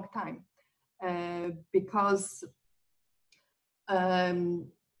quite a long time because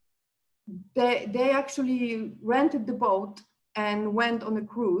they actually rented the boat and went on a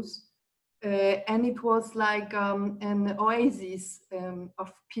cruise. And it was like an oasis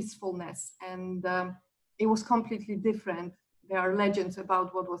of peacefulness, and it was completely different. There are legends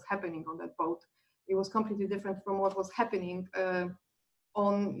about what was happening on that boat. It was completely different from what was happening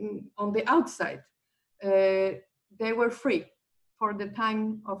on the outside. They were free for the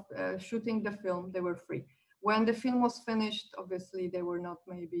time of shooting the film. They were free. When the film was finished, obviously they were not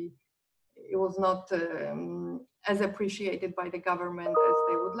maybe. It was not as appreciated by the government as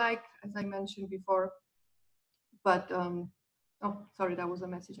they would like, as I mentioned before. But, oh, sorry, that was a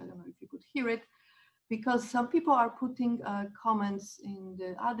message. I don't know if you could hear it, because some people are putting comments in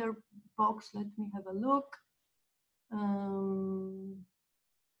the other box. Let me have a look.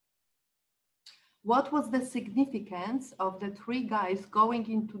 What was the significance of the three guys going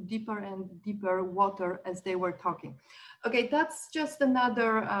into deeper and deeper water as they were talking? Okay, that's just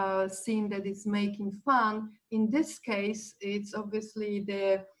another scene that is making fun. In this case, it's obviously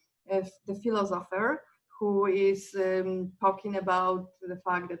the philosopher who is talking about the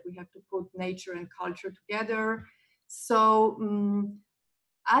fact that we have to put nature and culture together. So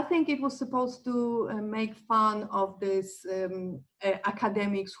I think it was supposed to make fun of this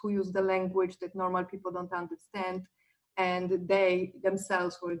academics who use the language that normal people don't understand, and they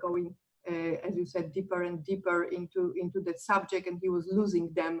themselves were going, as you said, deeper and deeper into the subject, and he was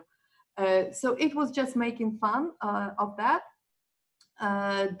losing them. So it was just making fun of that.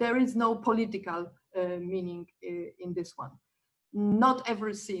 There is no political meaning in this one. Not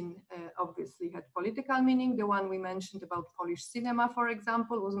every scene obviously had political meaning. The one we mentioned about Polish cinema, for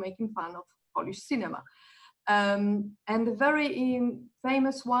example, was making fun of Polish cinema. And the very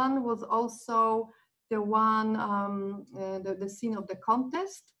famous one was also the one, the scene of the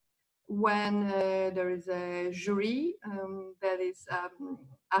contest, when there is a jury that is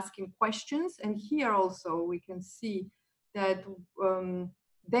asking questions. And here also we can see that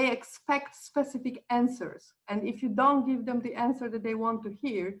they expect specific answers. And if you don't give them the answer that they want to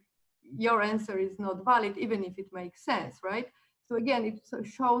hear, your answer is not valid, even if it makes sense, right? So again, it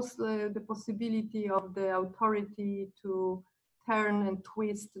shows the possibility of the authority to turn and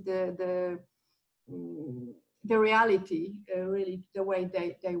twist the reality really the way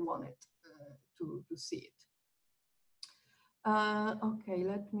they want it to see it. Okay,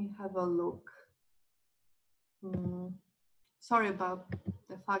 let me have a look. Sorry about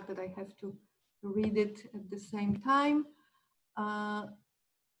the fact that I have to read it at the same time.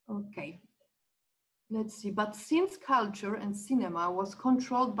 Okay. Let's see, but since culture and cinema was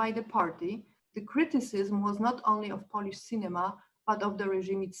controlled by the party, the criticism was not only of Polish cinema, but of the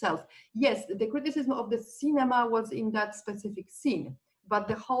regime itself. Yes, the criticism of the cinema was in that specific scene, but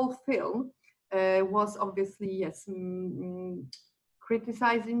the whole film was obviously, yes,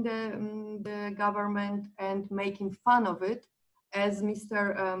 criticizing the government and making fun of it, as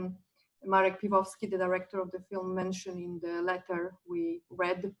Mr. Marek Piwowski, the director of the film, mentioned in the letter we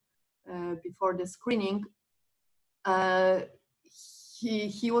read before the screening.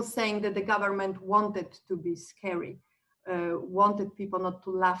 He was saying that the government wanted to be scary, wanted people not to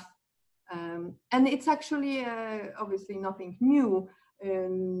laugh. And it's actually obviously nothing new.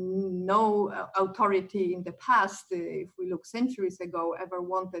 No authority in the past, if we look centuries ago, ever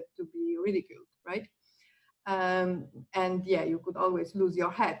wanted to be ridiculed, right? And yeah, you could always lose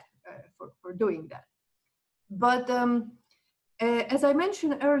your head for doing that. But as I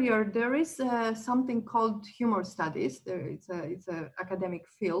mentioned earlier, there is something called humor studies. It's an academic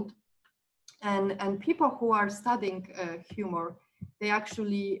field, and people who are studying humor, they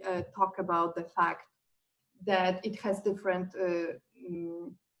actually talk about the fact that it has different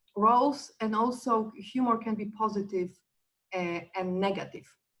roles, and also humor can be positive and negative.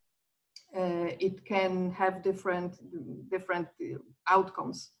 It can have different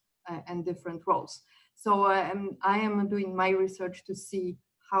outcomes and different roles. So I am doing my research to see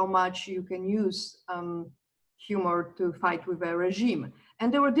how much you can use humor to fight with a regime.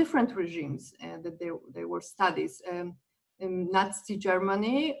 And there were different regimes that there were studies. In Nazi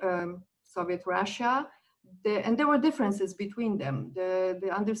Germany, Soviet Russia, and there were differences between them.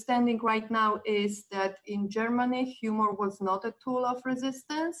 The understanding right now is that in Germany, humor was not a tool of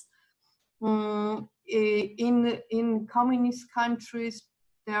resistance. In communist countries,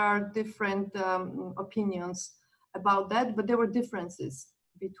 there are different opinions about that, but there were differences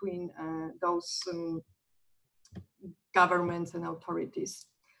between those governments and authorities.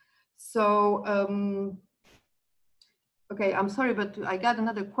 So, okay, I'm sorry, but I got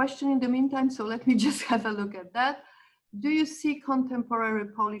another question in the meantime, so let me just have a look at that. Do you see contemporary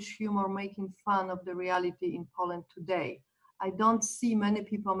Polish humor making fun of the reality in Poland today? I don't see many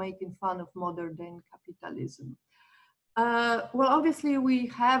people making fun of modern capitalism. Well, obviously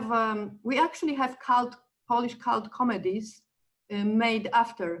we actually have Polish cult comedies made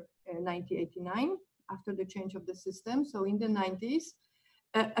after 1989, after the change of the system. So in the 90s,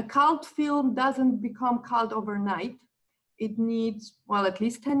 a cult film doesn't become cult overnight. It needs, well, at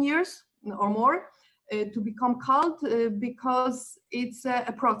least 10 years or more to become cult because it's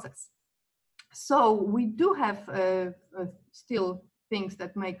a process. So we do have still things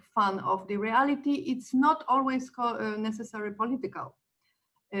that make fun of the reality. It's not always necessarily political.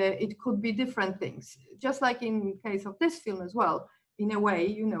 It could be different things. Just like in case of this film as well, in a way,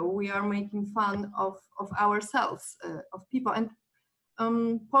 you know, we are making fun of ourselves, of people. And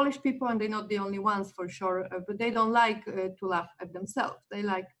Polish people, and they're not the only ones for sure, but they don't like to laugh at themselves. They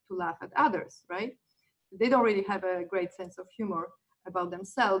like to laugh at others, right? They don't really have a great sense of humor about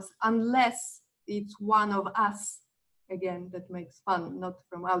themselves unless it's one of us, again, that makes fun, not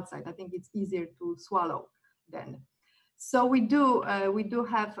from outside. I think it's easier to swallow then. So we do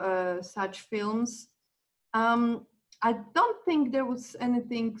have such films. I don't think there was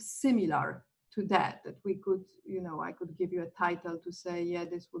anything similar to that we could, you know, I could give you a title to say, yeah,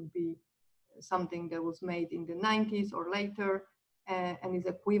 this would be something that was made in the 90s or later and is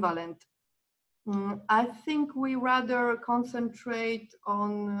equivalent. I think we rather concentrate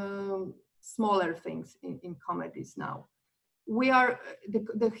on smaller things in comedies now. We are,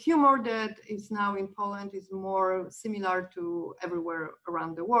 the humor that is now in Poland is more similar to everywhere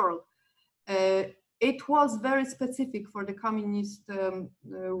around the world. It was very specific for the communist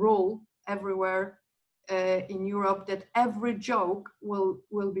rule everywhere in Europe that every joke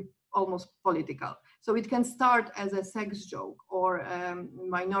will be almost political. So it can start as a sex joke or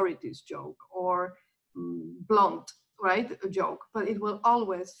minorities joke or blunt, right, a joke, but it will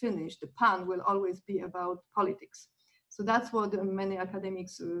always finish, the pun will always be about politics. So that's what many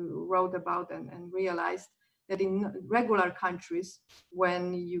academics wrote about and realized that in regular countries,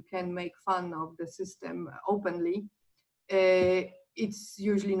 when you can make fun of the system openly, it's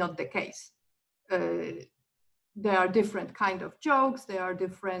usually not the case. There are different kind of jokes, there are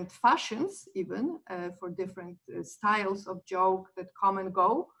different fashions even for different styles of joke that come and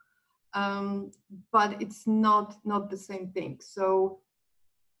go, but it's not the same thing. So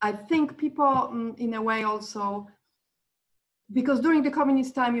I think people in a way also because during the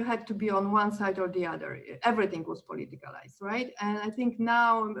communist time, you had to be on one side or the other. Everything was politicalized, right? And I think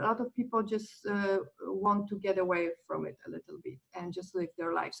now a lot of people just want to get away from it a little bit and just live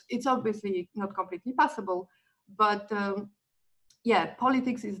their lives. It's obviously not completely possible, but yeah,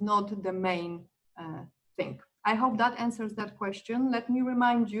 politics is not the main thing. I hope that answers that question. Let me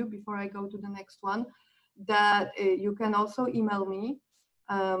remind you before I go to the next one that you can also email me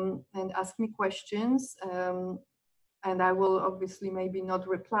and ask me questions. And I will obviously maybe not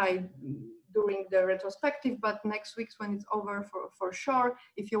reply during the retrospective, but next week when it's over for sure.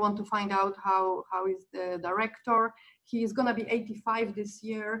 If you want to find out how is the director, he is gonna be 85 this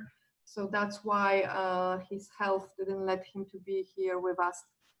year. So that's why his health didn't let him to be here with us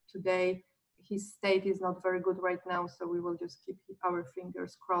today. His state is not very good right now, so we will just keep our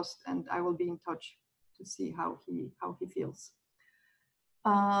fingers crossed, and I will be in touch to see how he feels.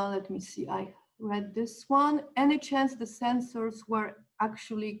 Let me see, I read this one. Any chance the censors were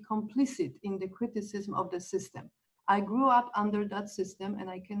actually complicit in the criticism of the system? I grew up under that system, and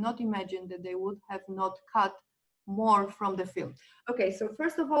I cannot imagine that they would have not cut more from the film. Okay, so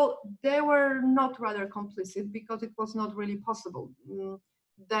first of all, they were not rather complicit because it was not really possible.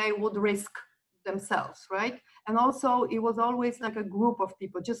 They would risk themselves, right? And also it was always like a group of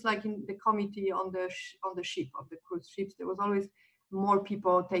people, just like in the committee on the ship, of the cruise ships, there was always more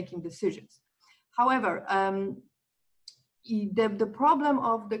people taking decisions. However, the problem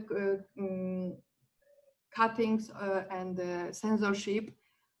of the cuttings and the censorship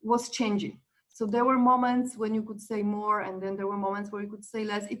was changing. So there were moments when you could say more, and then there were moments where you could say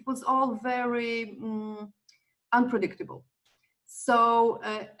less. It was all very unpredictable. So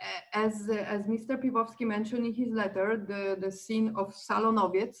as Mr. Piwowski mentioned in his letter, the scene of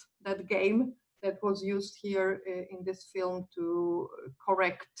Salonowiec, that game that was used here in this film to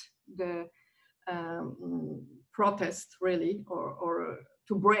correct the protest, really, or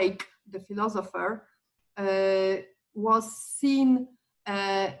to break the philosopher, was seen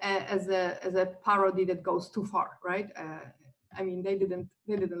as a parody that goes too far, right? I mean, they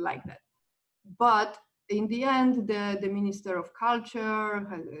didn't like that. But in the end, the Minister of Culture,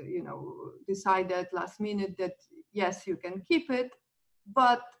 decided last minute that yes, you can keep it,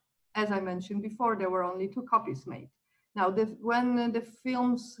 but as I mentioned before, there were only 2 copies made. Now, when the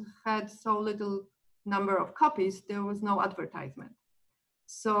films had so little number of copies, there was no advertisement.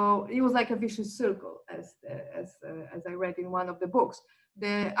 So it was like a vicious circle, as I read in one of the books.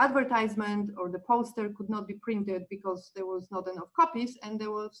 The advertisement or the poster could not be printed because there was not enough copies, and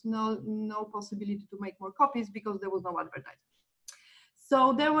there was no possibility to make more copies because there was no advertisement.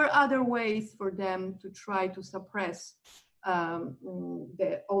 So there were other ways for them to try to suppress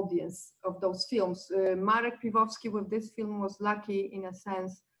the audience of those films. Marek Piwowski with this film was lucky in a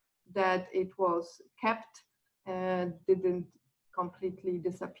sense that it was kept, didn't completely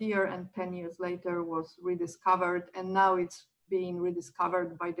disappear, and 10 years later was rediscovered, and now it's being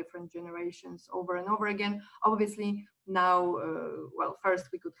rediscovered by different generations over and over again. Obviously now, well,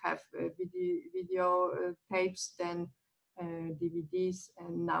 first we could have video tapes, then DVDs,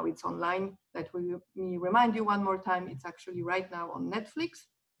 and now it's online. Let me remind you one more time, it's actually right now on Netflix.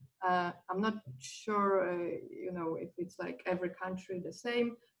 I'm not sure, if it's like every country the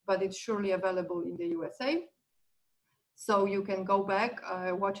same, but it's surely available in the USA. So you can go back,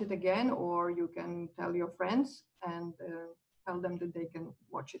 watch it again, or you can tell your friends and tell them that they can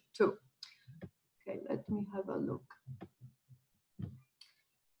watch it too. Okay, let me have a look.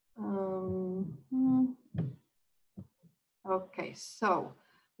 Okay, so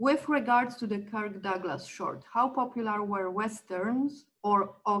with regards to the Kirk Douglas short, how popular were Westerns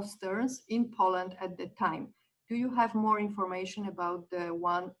or Osterns in Poland at the time? Do you have more information about the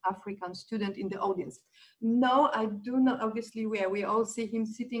one African student in the audience? No, I do not. Obviously, we all see him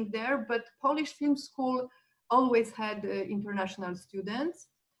sitting there, but Polish Film School always had international students.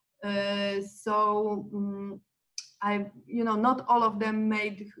 Not all of them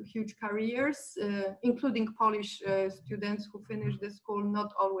made huge careers, including Polish students who finished the school.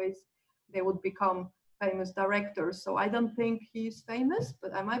 Not always they would become famous directors. So I don't think he's famous,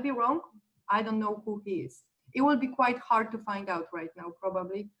 but I might be wrong. I don't know who he is. It will be quite hard to find out right now,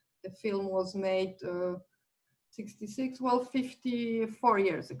 probably. The film was made 54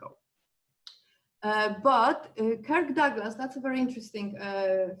 years ago. But Kirk Douglas, that's a very interesting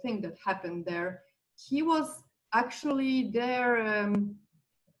thing that happened there. He was actually there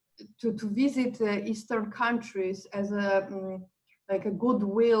to visit Eastern countries as like a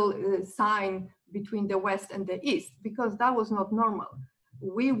goodwill sign between the West and the East, because that was not normal.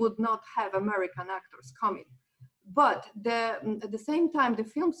 We would not have American actors coming. But at the same time, the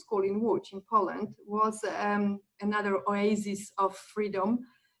film school in Łódź, in Poland, was another oasis of freedom.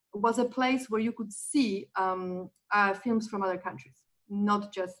 It was a place where you could see films from other countries,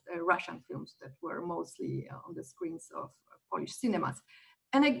 not just Russian films that were mostly on the screens of Polish cinemas.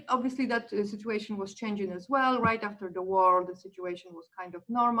 And obviously that situation was changing as well. Right after the war, the situation was kind of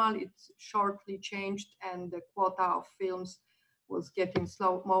normal. It shortly changed, and the quota of films was getting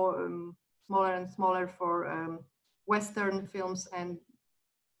smaller and smaller for Western films,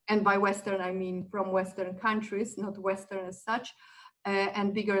 and by Western I mean from Western countries, not Western as such,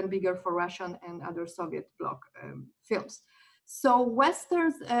 and bigger for Russian and other Soviet bloc films. So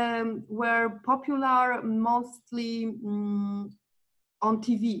Westerns were popular mostly on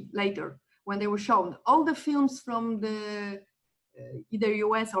TV later when they were shown. All the films from the either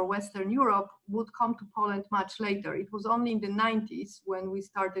US or Western Europe would come to Poland much later. It was only in the 90s when we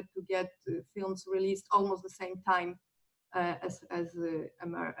started to get films released almost the same time as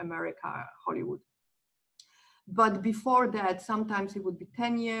America, Hollywood. But before that, sometimes it would be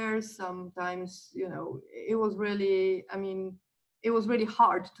 10 years, sometimes, you know, it was really, I mean, it was really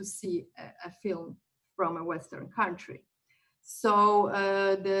hard to see a film from a Western country. So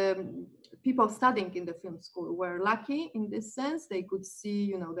the people studying in the film school were lucky in this sense. They could see,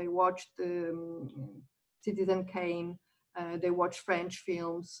 you know, they watched Citizen Kane, they watched French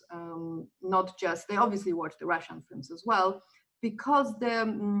films, not just, they obviously watched the Russian films as well, because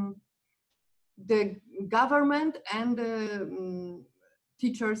the government and the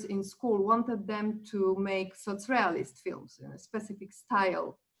teachers in school wanted them to make surrealist films in a specific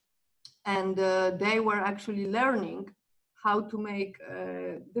style. And they were actually learning how to make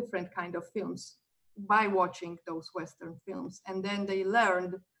different kind of films by watching those Western films. And then they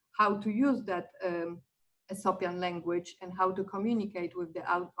learned how to use that Aesopian language and how to communicate with the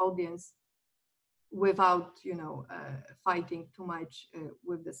audience without, you know, fighting too much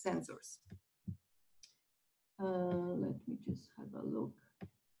with the censors. Let me just have a look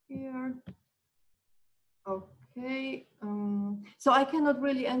here. Okay, so I cannot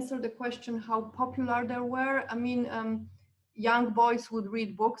really answer the question how popular they were. I mean, young boys would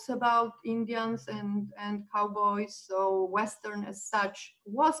read books about Indians and cowboys, so Western as such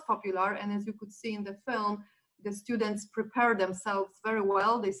was popular. And as you could see in the film, the students prepared themselves very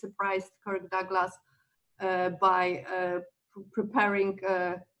well. They surprised Kirk Douglas by preparing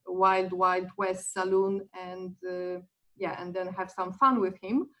Wild West saloon and and then have some fun with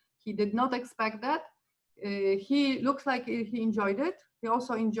him. He did not expect that. He looks like he enjoyed it. He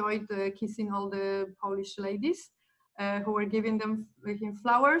also enjoyed kissing all the Polish ladies who were giving him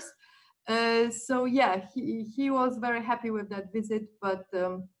flowers. So yeah, he was very happy with that visit. But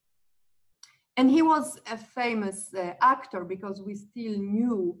and he was a famous actor because we still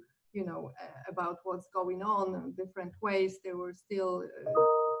knew, you know, about what's going on in different ways. There were still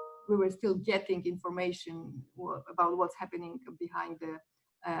we were still getting information about what's happening behind the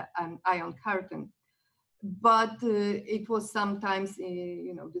an iron curtain. But it was sometimes,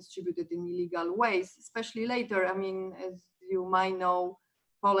 you know, distributed in illegal ways, especially later. I mean, as you might know,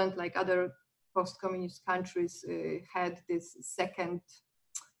 Poland, like other post-communist countries, had this second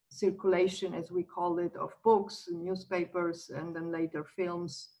circulation, as we call it, of books, newspapers, and then later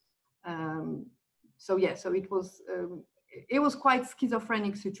films. So yeah, so it was quite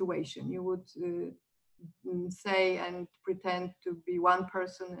schizophrenic situation. You would say and pretend to be one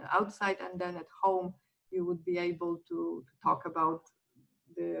person outside, and then at home you would be able to talk about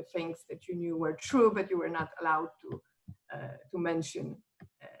the things that you knew were true, but you were not allowed to mention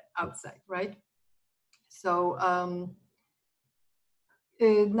outside, right? So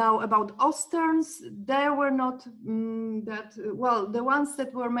now about Osterns, there were not that, well, the ones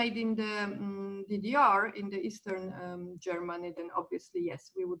that were made in the DDR, in the Eastern Germany, then obviously,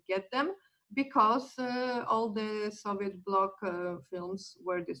 yes, we would get them because all the Soviet bloc films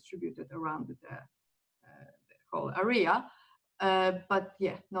were distributed around the whole area, but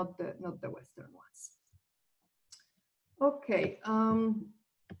yeah, not the Western ones. Okay,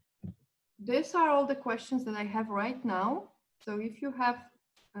 these are all the questions that I have right now. So if you have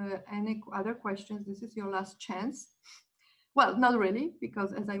any other questions, this is your last chance. Well, not really,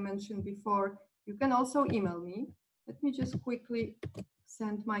 because as I mentioned before, you can also email me. Let me just quickly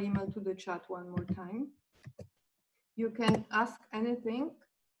send my email to the chat one more time. You can ask anything.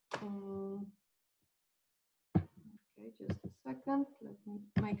 Okay, just a second. Let me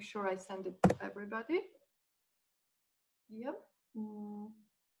make sure I send it to everybody. Yep.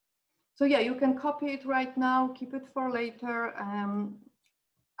 So yeah, you can copy it right now, keep it for later.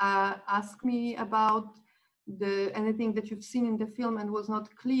 Ask me about anything that you've seen in the film and was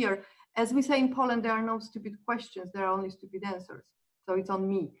not clear. As we say in Poland, there are no stupid questions, there are only stupid answers. So it's on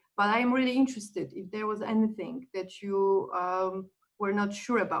me. But I am really interested if there was anything that you were not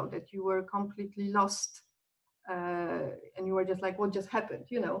sure about, that you were completely lost, and you were just like, what just happened,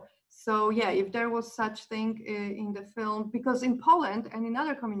 you know? So yeah, if there was such thing in the film, because in Poland and in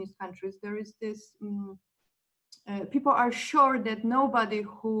other communist countries, there is this, people are sure that nobody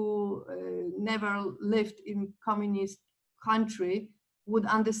who never lived in communist country would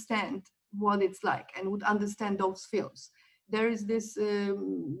understand what it's like and would understand those films. There is this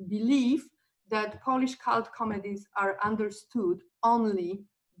belief that Polish cult comedies are understood only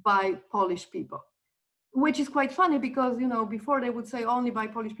by Polish people, which is quite funny because, you know, before they would say only by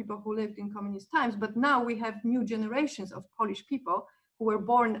Polish people who lived in communist times, but now we have new generations of Polish people who were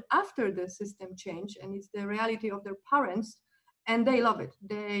born after the system change, and it's the reality of their parents, and they love it.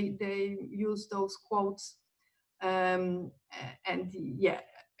 They use those quotes, and yeah,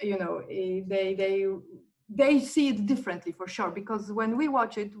 you know, they see it differently for sure, because when we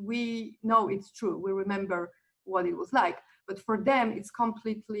watch it, we know it's true. We remember what it was like, but for them, it's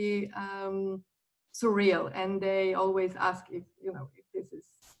completely surreal, and they always ask if, you know, if this is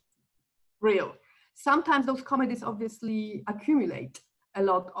real. Sometimes those comedies obviously accumulate a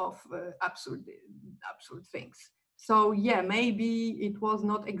lot of absurd things. So yeah, maybe it was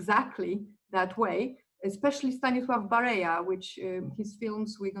not exactly that way, especially Stanisław Bareja, which his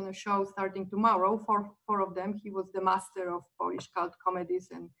films we're going to show starting tomorrow, four of them. He was the master of Polish cult comedies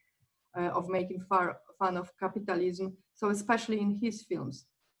and of making fun of capitalism. So especially in his films,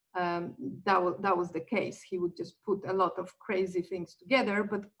 that was the case. He would just put a lot of crazy things together,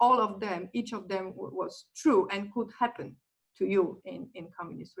 but all of them, each of them was true and could happen to you in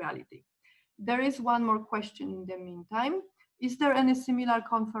communist reality. There is one more question in the meantime. Is there any similar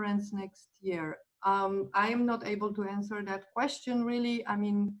conference next year? I am not able to answer that question really. I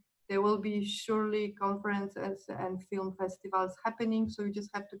mean, there will be surely conferences and film festivals happening, so you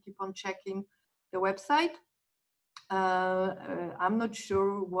just have to keep on checking the website. I'm not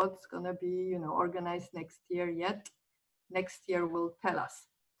sure what's gonna be, you know, organized next year yet. Next year will tell us.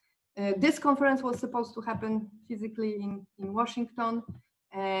 This conference was supposed to happen physically in Washington,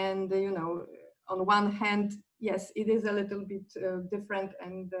 and you know, on one hand, yes, it is a little bit different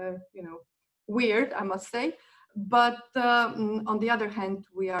and you know, weird, I must say, but on the other hand,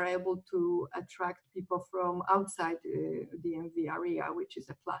 we are able to attract people from outside the DMV area, which is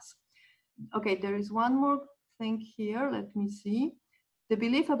a plus. Okay, there is one more thing here. Let me see. The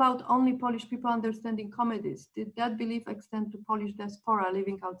belief about only Polish people understanding comedies, did that belief extend to Polish diaspora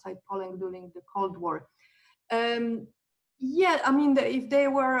living outside Poland during the Cold War? Yeah, I mean, if they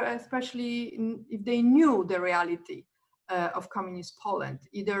were, especially if they knew the reality of communist Poland,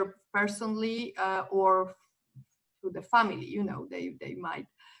 either personally or through the family, you know, they might.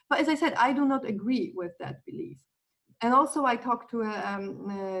 But as I said, I do not agree with that belief. And also I talked to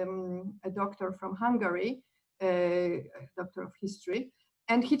a doctor from Hungary, a doctor of history,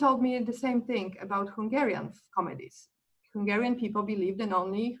 and he told me the same thing about Hungarian comedies. Hungarian people believed and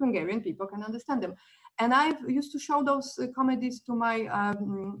only Hungarian people can understand them. And I used to show those comedies to my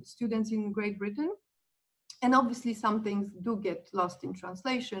students in Great Britain. And obviously some things do get lost in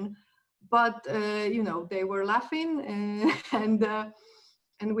translation, but you know, they were laughing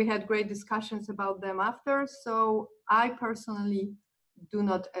and we had great discussions about them after. So I personally do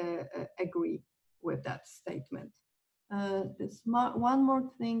not agree with that statement. There's one more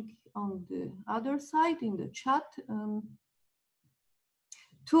thing on the other side in the chat.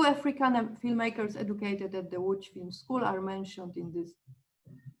 2 African filmmakers educated at the Łódź Film School are mentioned in this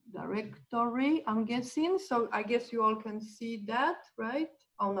directory, I'm guessing. So I guess you all can see that, right?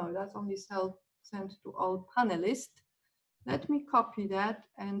 Oh no, that's only sent to all panelists. Let me copy that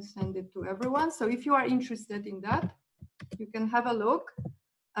and send it to everyone. So if you are interested in that, you can have a look.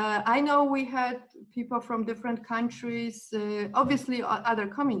 I know we had people from different countries, obviously other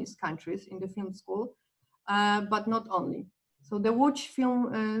communist countries in the film school, but not only. So the Łódź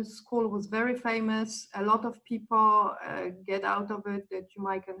Film School was very famous. A lot of people get out of it that you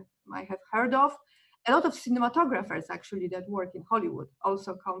might have heard of. A lot of cinematographers actually that work in Hollywood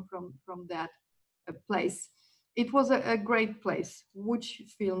also come from that place. It was a great place, Łódź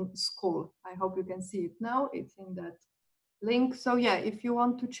Film School. I hope you can see it now. It's in that link. So yeah, if you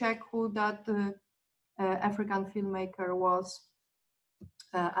want to check who that African filmmaker was,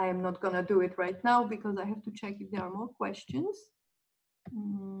 I am not gonna do it right now because I have to check if there are more questions.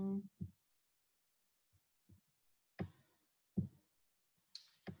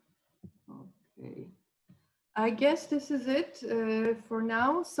 Okay, I guess this is it for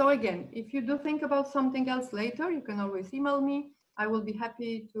now. So again, if you do think about something else later, you can always email me. I will be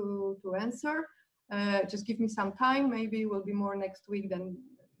happy to answer. Just give me some time. Maybe it will be more next week than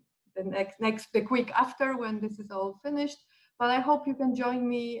the week after when this is all finished. But I hope you can join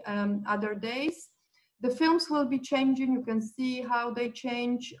me other days. The films will be changing. You can see how they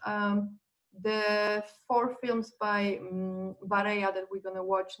change. The 4 films by Barea that we're gonna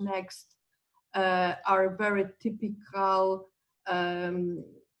watch next are very typical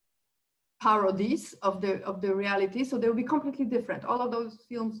parodies of the reality. So they'll be completely different. All of those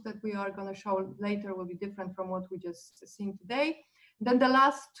films that we are gonna show later will be different from what we just seen today. Then the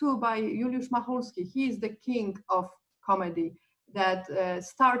last 2 by Juliusz Machulski. He is the king of comedy that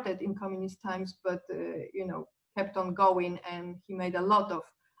started in communist times, but you know, kept on going, and he made a lot of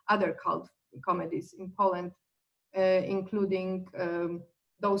other cult comedies in Poland, including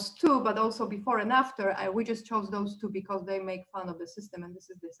those 2, but also before and after. We just chose those 2 because they make fun of the system, and this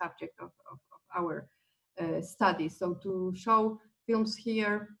is the subject of our study. So to show films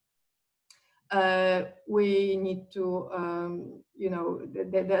here, we need to, you know,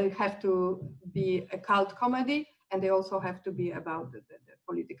 they have to be a cult comedy, and they also have to be about the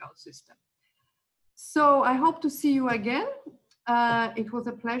political system. So I hope to see you again. It was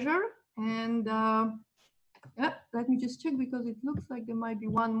a pleasure. And yeah, let me just check, because it looks like there might be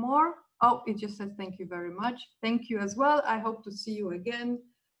one more. Oh, it just says thank you very much. Thank you as well. I hope to see you again.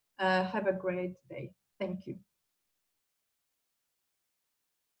 Have a great day. Thank you.